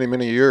obviously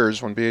many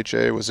years when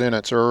BHA was in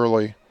its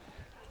early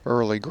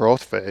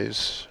growth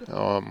phase,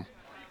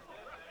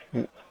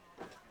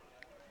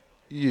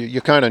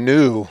 you kind of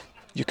knew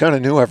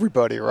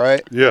everybody,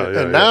 right? Yeah.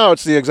 And now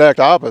it's the exact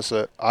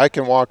opposite. I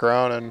can walk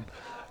around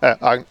and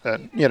I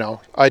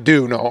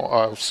do know.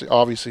 I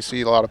obviously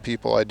see a lot of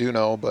people I do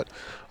know, but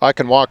I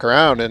can walk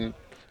around and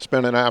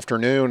spend an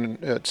afternoon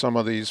at some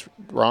of these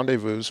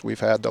rendezvous we've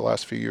had the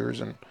last few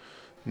years and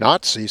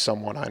not see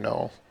someone I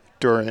know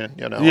during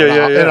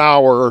an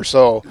hour or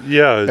so.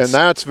 Yeah, and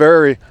that's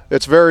very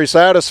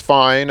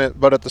satisfying.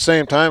 But at the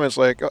same time, it's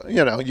like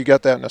you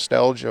get that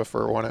nostalgia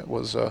for when it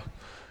was.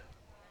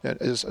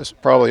 As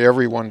probably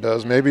everyone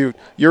does. Maybe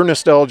your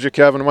nostalgia,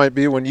 Kevin, might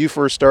be when you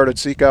first started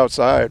Seek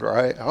Outside,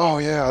 right? Oh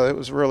yeah, it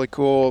was really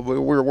cool. We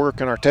were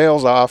working our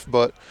tails off,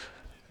 but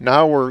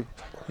now we're,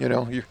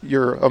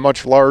 you're a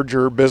much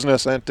larger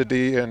business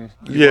entity, and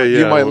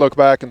you might look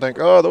back and think,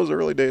 oh, those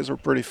early days were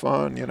pretty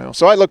fun,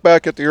 So I look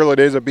back at the early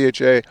days of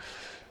BHA,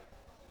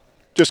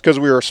 just because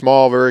we were a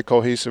small, very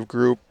cohesive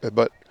group,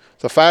 but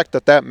the fact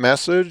that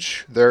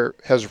message there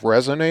has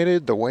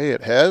resonated the way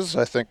it has,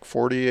 I think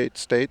 48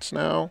 states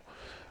now.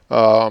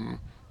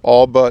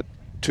 All but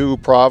 2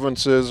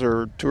 provinces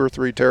or 2 or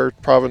 3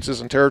 provinces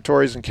and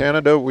territories in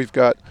Canada, we've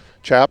got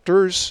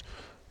chapters.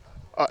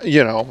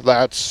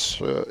 It's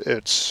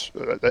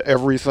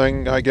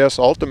everything, I guess,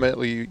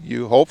 ultimately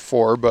you hope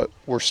for, but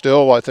we're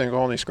still, I think,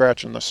 only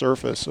scratching the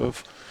surface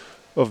of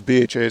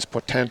BHA's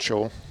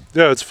potential.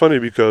 Yeah, it's funny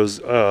because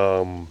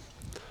I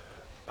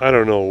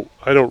don't know.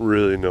 I don't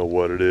really know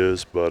what it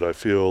is, but I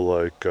feel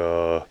like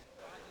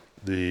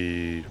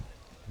the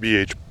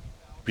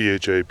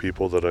BHA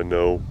people that I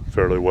know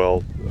fairly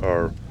well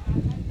are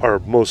are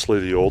mostly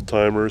the old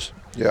timers,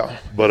 Yeah.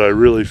 but I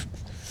really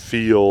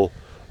feel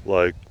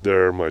like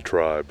they're my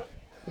tribe.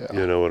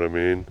 Yeah. You know what I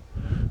mean?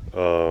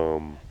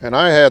 And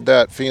I had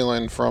that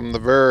feeling from the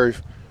very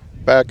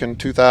back in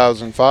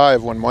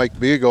 2005 when Mike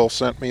Beagle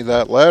sent me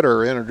that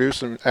letter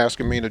introducing,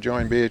 asking me to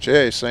join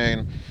BHA,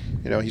 saying,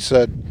 he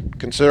said,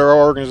 consider our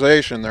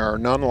organization. There are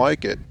none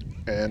like it,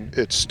 and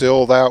it's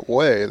still that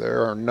way.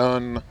 There are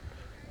none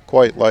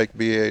quite like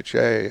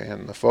BHA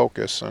and the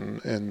focus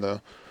and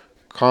the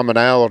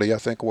commonality I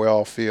think we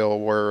all feel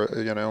where,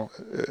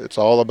 it's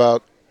all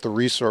about the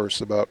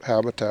resource, about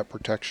habitat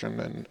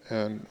protection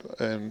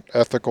and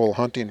ethical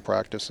hunting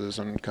practices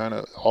and kind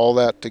of all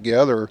that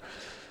together.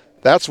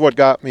 That's what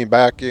got me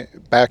back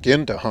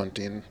into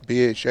hunting.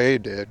 BHA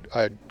did.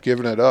 I'd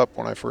given it up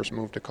when I first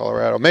moved to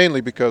Colorado, mainly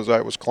because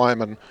I was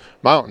climbing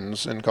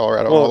mountains in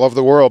Colorado and all over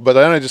the world. But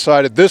then I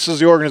decided this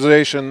is the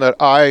organization that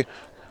I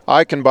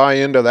can buy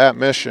into that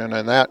mission,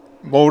 and that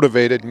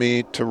motivated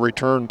me to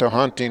return to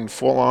hunting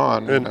full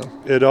on. And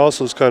it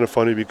also is kind of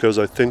funny because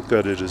I think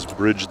that it has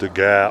bridged the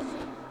gap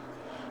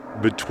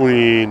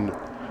between,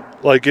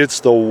 like, it's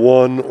the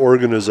one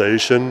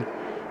organization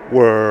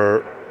where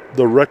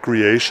the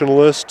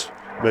recreationalist,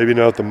 maybe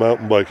not the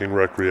mountain biking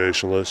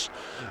recreationalist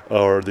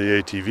or the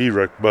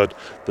ATV but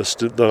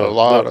a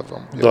lot of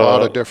them, a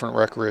lot of different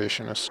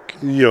recreationists,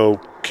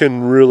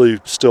 can really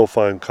still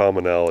find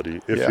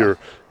commonality.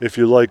 If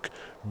you like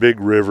big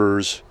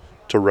rivers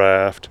to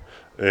raft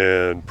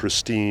and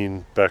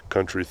pristine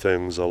backcountry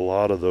things, a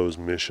lot of those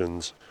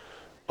missions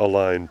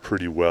align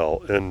pretty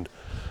well. And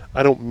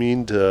I don't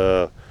mean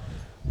to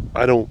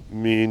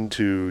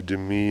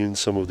demean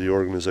some of the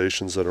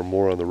organizations that are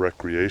more on the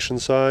recreation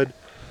side,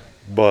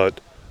 but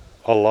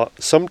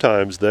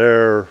sometimes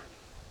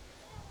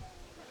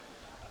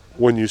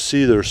when you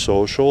see their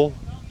social,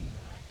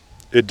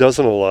 it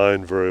doesn't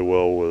align very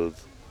well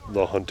with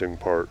the hunting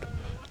part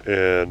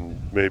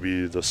and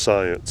maybe the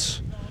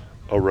science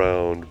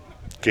around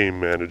game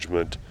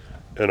management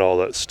and all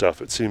that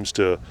stuff. It seems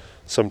to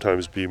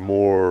sometimes be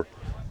more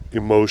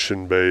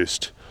emotion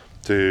based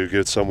to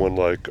get someone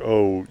like,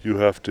 oh, you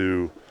have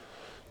to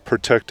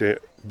protect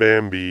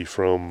Bambi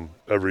from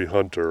every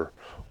hunter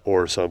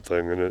or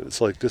something. And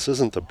it's like, this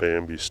isn't the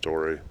Bambi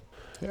story.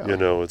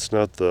 Yeah. It's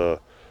not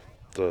the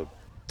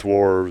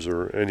dwarves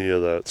or any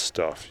of that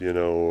stuff,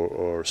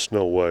 or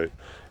Snow White.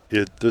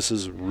 This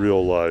is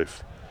real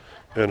life.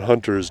 And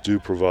hunters do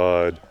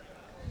provide,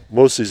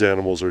 most of these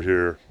animals are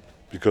here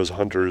because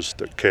hunters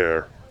that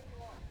care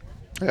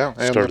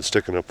started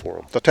sticking up for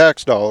them. The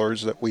tax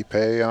dollars that we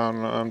pay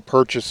on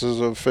purchases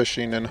of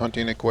fishing and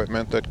hunting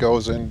equipment that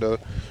goes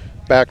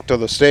back to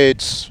the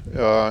states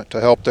to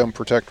help them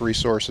protect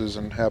resources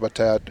and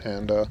habitat.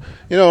 And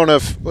and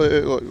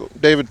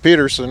if David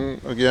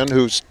Peterson, again,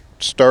 who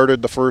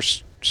started the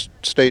first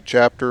state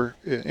chapter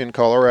in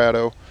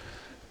Colorado,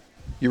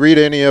 you read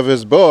any of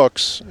his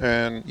books,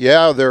 and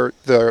they're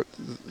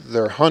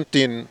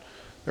hunting,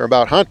 they're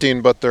about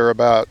hunting, but they're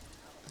about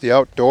the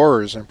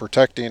outdoors and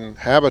protecting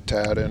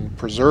habitat and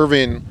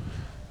preserving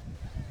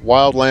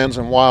wildlands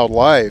and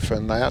wildlife,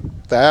 and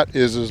that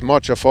is as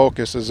much a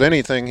focus as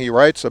anything he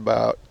writes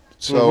about.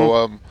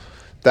 So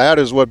that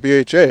is what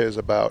BHA is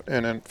about.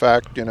 And in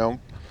fact,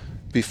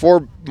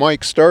 before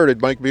Mike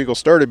Beagle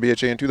started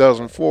BHA in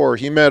 2004,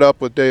 he met up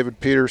with David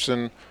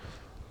Peterson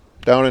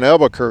down in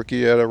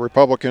Albuquerque at a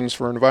Republicans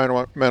for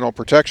Environmental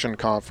Protection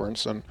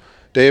conference, and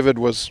David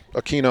was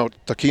the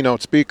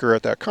keynote speaker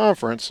at that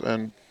conference,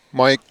 and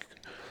Mike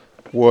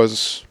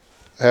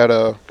had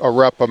a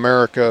Rep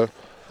America.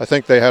 I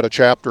think they had a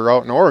chapter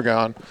out in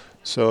Oregon.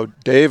 So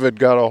Mike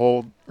got a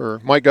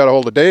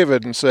hold of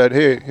David and said,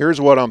 "Hey, here's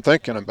what I'm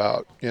thinking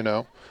about.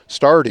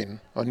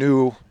 Starting a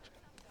new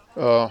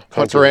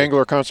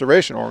hunter-angler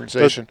conservation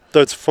organization."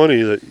 That's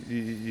funny that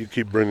you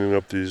keep bringing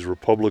up these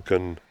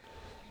Republican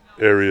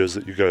areas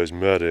that you guys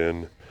met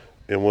in.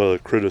 And one of the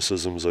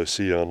criticisms I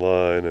see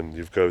online, and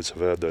you guys have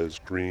had those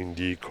green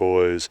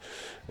decoys,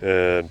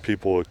 and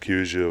people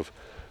accuse you of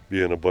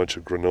being a bunch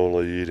of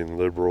granola-eating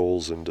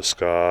liberals in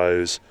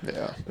disguise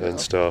and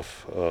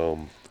stuff.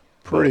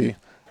 Pretty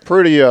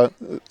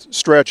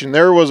stretching.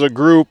 There was a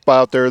group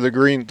out there,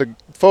 the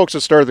folks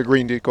that started the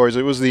green decoys.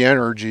 It was the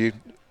energy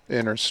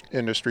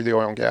industry, the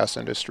oil and gas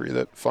industry,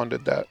 that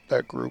funded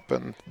that group,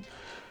 and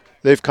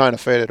they've kind of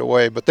faded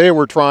away. But they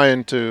were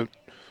trying to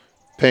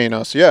paint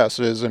us, as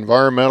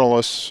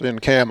environmentalists in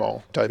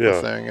camo type of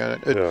thing.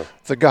 And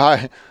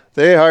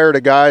they hired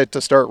a guy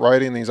to start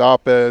writing these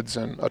op-eds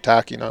and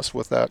attacking us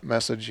with that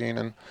messaging,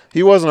 and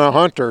he wasn't a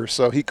hunter,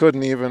 so he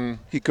couldn't even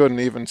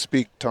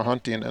speak to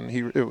hunting, and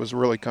it was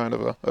really kind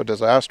of a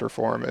disaster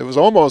for him. It was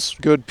almost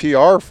good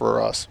PR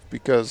for us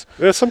because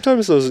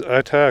sometimes those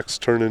attacks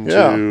turn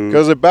into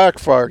because it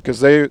backfired, because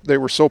they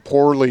were so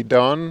poorly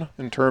done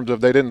in terms of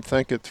they didn't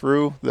think it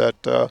through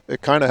that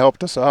it kind of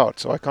helped us out.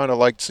 So I kind of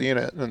liked seeing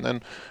it, and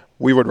then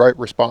we would write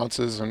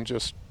responses and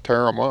just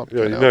tear them up.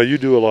 Now you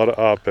do a lot of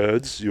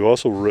op-eds. You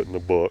also written a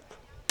book.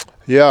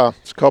 Yeah,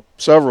 it's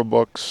several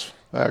books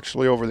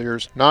actually over the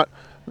years. Not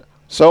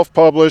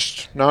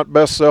self-published, not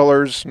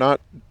bestsellers, not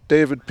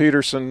David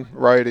Peterson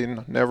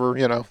writing. Never,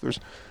 there's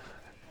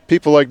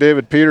people like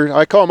David Peterson.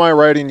 I call my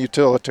writing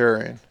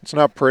utilitarian. It's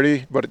not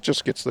pretty, but it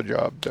just gets the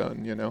job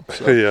done,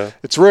 So Yeah.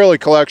 it's really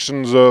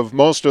collections of,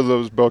 most of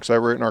those books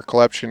I've written are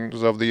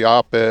collections of the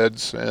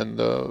op-eds and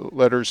the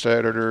letters to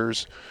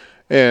editors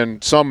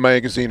and some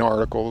magazine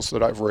articles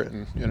that I've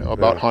written,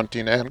 about Yeah.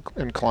 hunting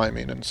and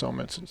climbing in some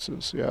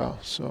instances. Yeah.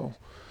 So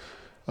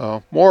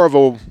more of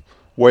a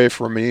way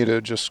for me to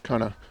just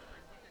kind of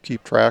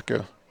keep track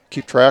of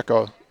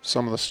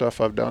some of the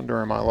stuff I've done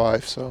during my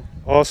life. So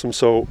Awesome.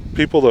 So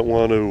people that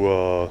want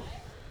to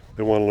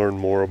learn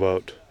more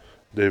about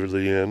David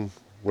Lee Inn,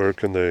 where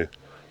can they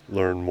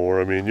learn more?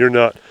 I mean,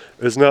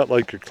 it's not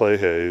like your Clay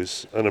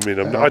Hayes, and I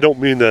mean, I don't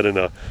mean that in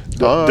a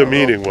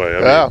demeaning way.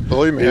 I mean,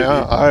 believe me,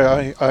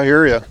 I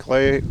hear you.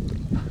 Clay,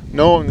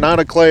 no, not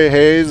a Clay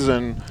Hayes,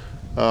 and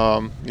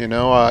I'm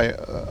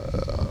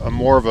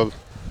more of a,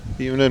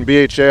 even in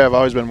BHA, I've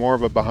always been more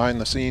of a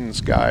behind-the-scenes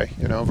guy,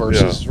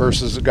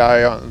 versus a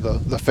guy on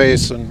the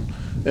face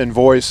and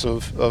voice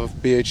of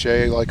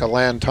BHA, like a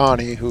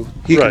Lantani, who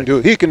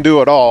he can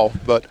do it all.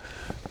 But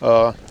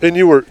and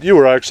you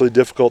were actually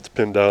difficult to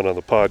pin down on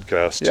the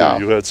podcast too. Yeah,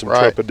 You had some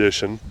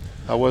trepidation.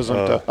 I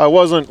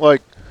wasn't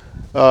like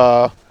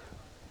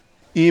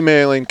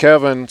emailing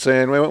Kevin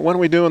saying, when are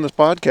we doing this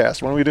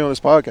podcast? When are we doing this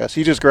podcast?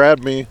 He just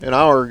grabbed me an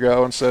hour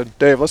ago and said,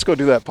 Dave, let's go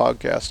do that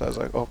podcast. I was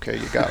like, okay,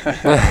 you got me.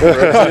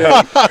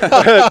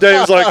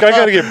 Dave's like, I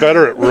got to get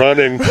better at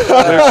running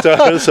next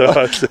time.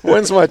 So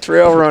When's my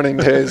trail running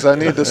days? I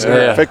need to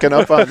start picking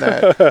up on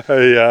that.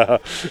 yeah.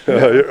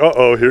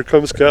 Here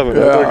comes Kevin.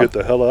 I better get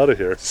the hell out of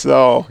here.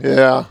 So,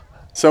 yeah.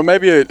 So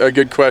maybe a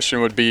good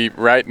question would be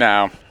right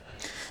now,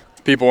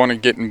 people want to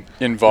get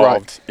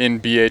involved in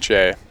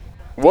BHA.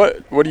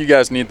 What do you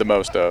guys need the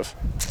most of?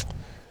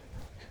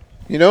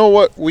 You know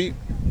what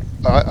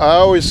I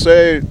always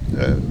say,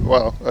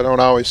 I don't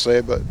always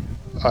say, but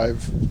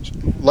I've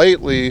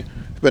lately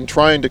been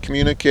trying to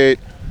communicate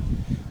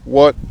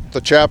what the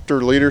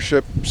chapter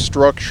leadership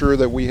structure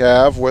that we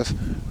have with,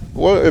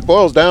 what it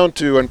boils down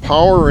to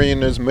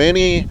empowering as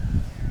many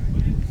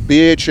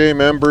BHA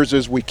members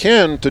as we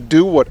can to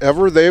do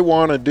whatever they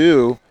want to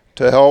do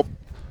to help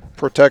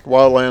protect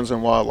wildlands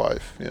and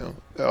wildlife.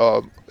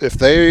 If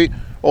they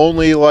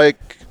only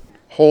like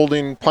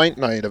holding pint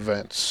night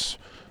events,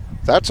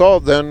 that's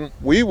all, then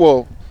we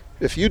will,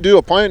 if you do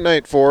a pint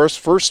night for us,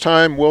 first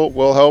time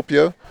we'll help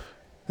you.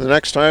 The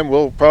next time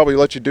we'll probably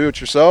let you do it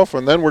yourself,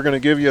 and then we're going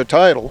to give you a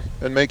title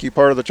and make you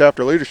part of the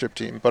chapter leadership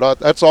team. But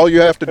that's all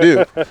you have to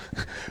do.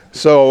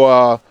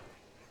 So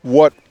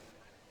what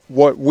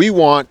we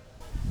want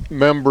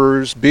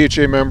members,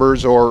 BHA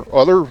members, or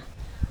other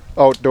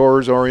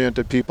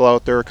outdoors-oriented people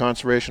out there,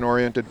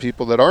 conservation-oriented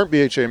people that aren't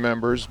BHA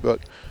members but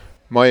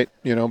might,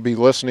 be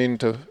listening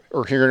to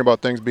or hearing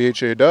about things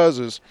BHA does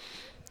is,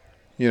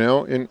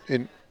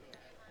 in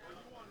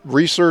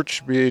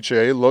research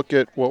BHA, look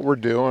at what we're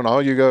doing.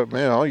 All you got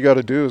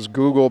to do is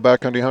Google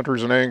backcountry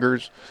hunters and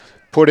anglers,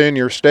 put in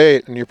your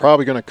state, and you're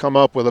probably going to come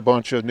up with a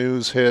bunch of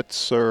news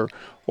hits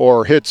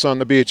or hits on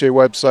the BHA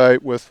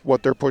website with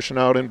what they're pushing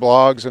out in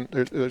blogs, and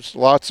there's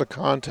lots of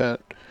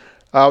content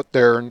out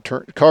there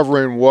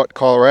covering what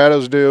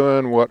Colorado's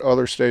doing, what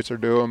other states are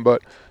doing.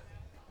 But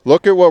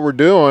look at what we're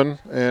doing,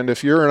 and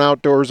if you're an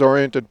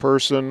outdoors-oriented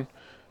person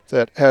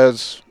that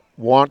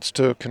wants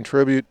to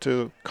contribute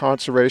to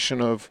conservation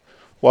of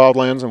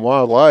wildlands and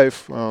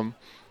wildlife,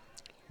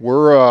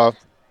 we're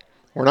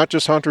not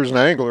just hunters and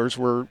anglers.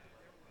 We're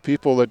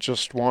people that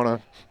just want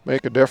to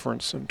make a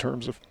difference in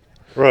terms of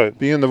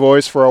being the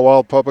voice for our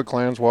wild public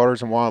lands,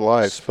 waters, and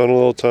wildlife. Spend a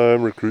little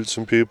time, recruit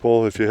some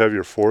people. If you have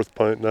your fourth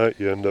pint night,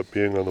 you end up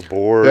being on the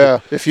board.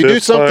 Yeah, if you do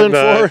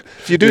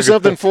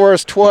something for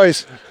us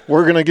twice,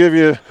 we're going to give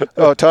you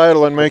a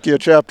title and make you a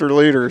chapter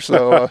leader.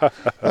 So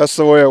that's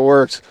the way it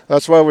works.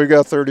 That's why we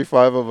got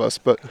 35 of us.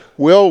 But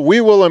we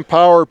will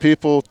empower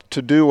people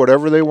to do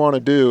whatever they want to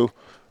do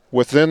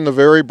within the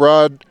very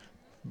broad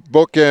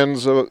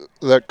bookends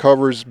that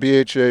covers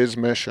BHA's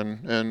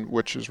mission, and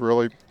which is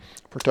really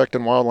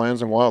protecting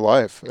wildlands and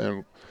wildlife.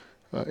 And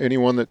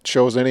anyone that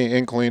shows any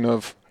inkling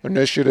of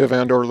initiative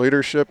and or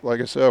leadership,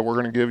 like I said, we're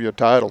going to give you a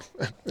title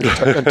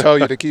and tell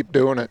you to keep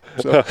doing it.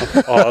 So.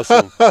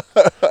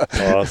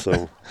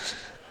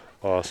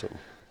 Awesome.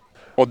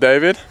 Well,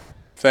 David,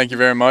 thank you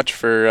very much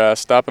for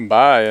stopping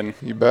by, and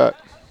you bet.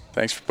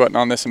 Thanks for putting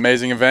on this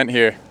amazing event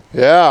here.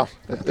 Yeah,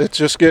 it's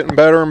just getting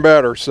better and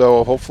better.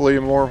 So hopefully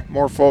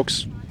more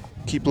folks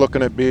keep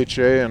looking at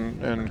BHA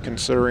and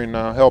considering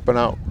helping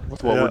out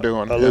with what we're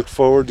doing. I look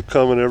forward to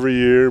coming every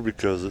year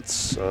because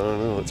it's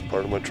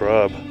part of my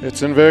tribe.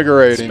 It's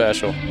invigorating.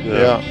 Special.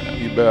 Yeah,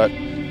 you bet.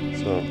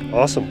 So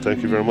awesome.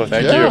 Thank you very much.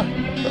 Thank you.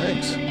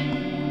 Thanks.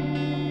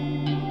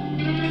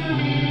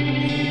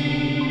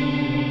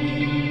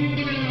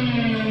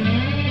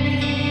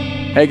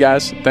 Hey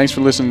guys, thanks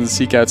for listening to the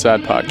Seek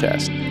Outside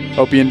podcast.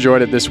 Hope you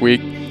enjoyed it this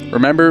week.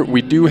 Remember,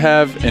 we do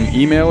have an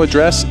email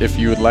address if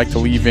you would like to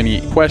leave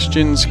any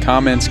questions,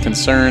 comments,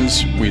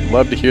 concerns. We'd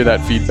love to hear that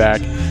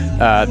feedback.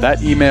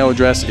 that email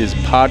address is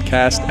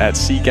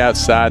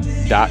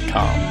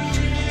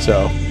podcast@seekoutside.com.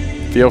 So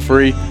feel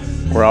free.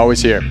 We're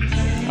always here.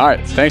 All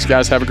right. Thanks,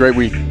 guys. Have a great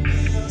week.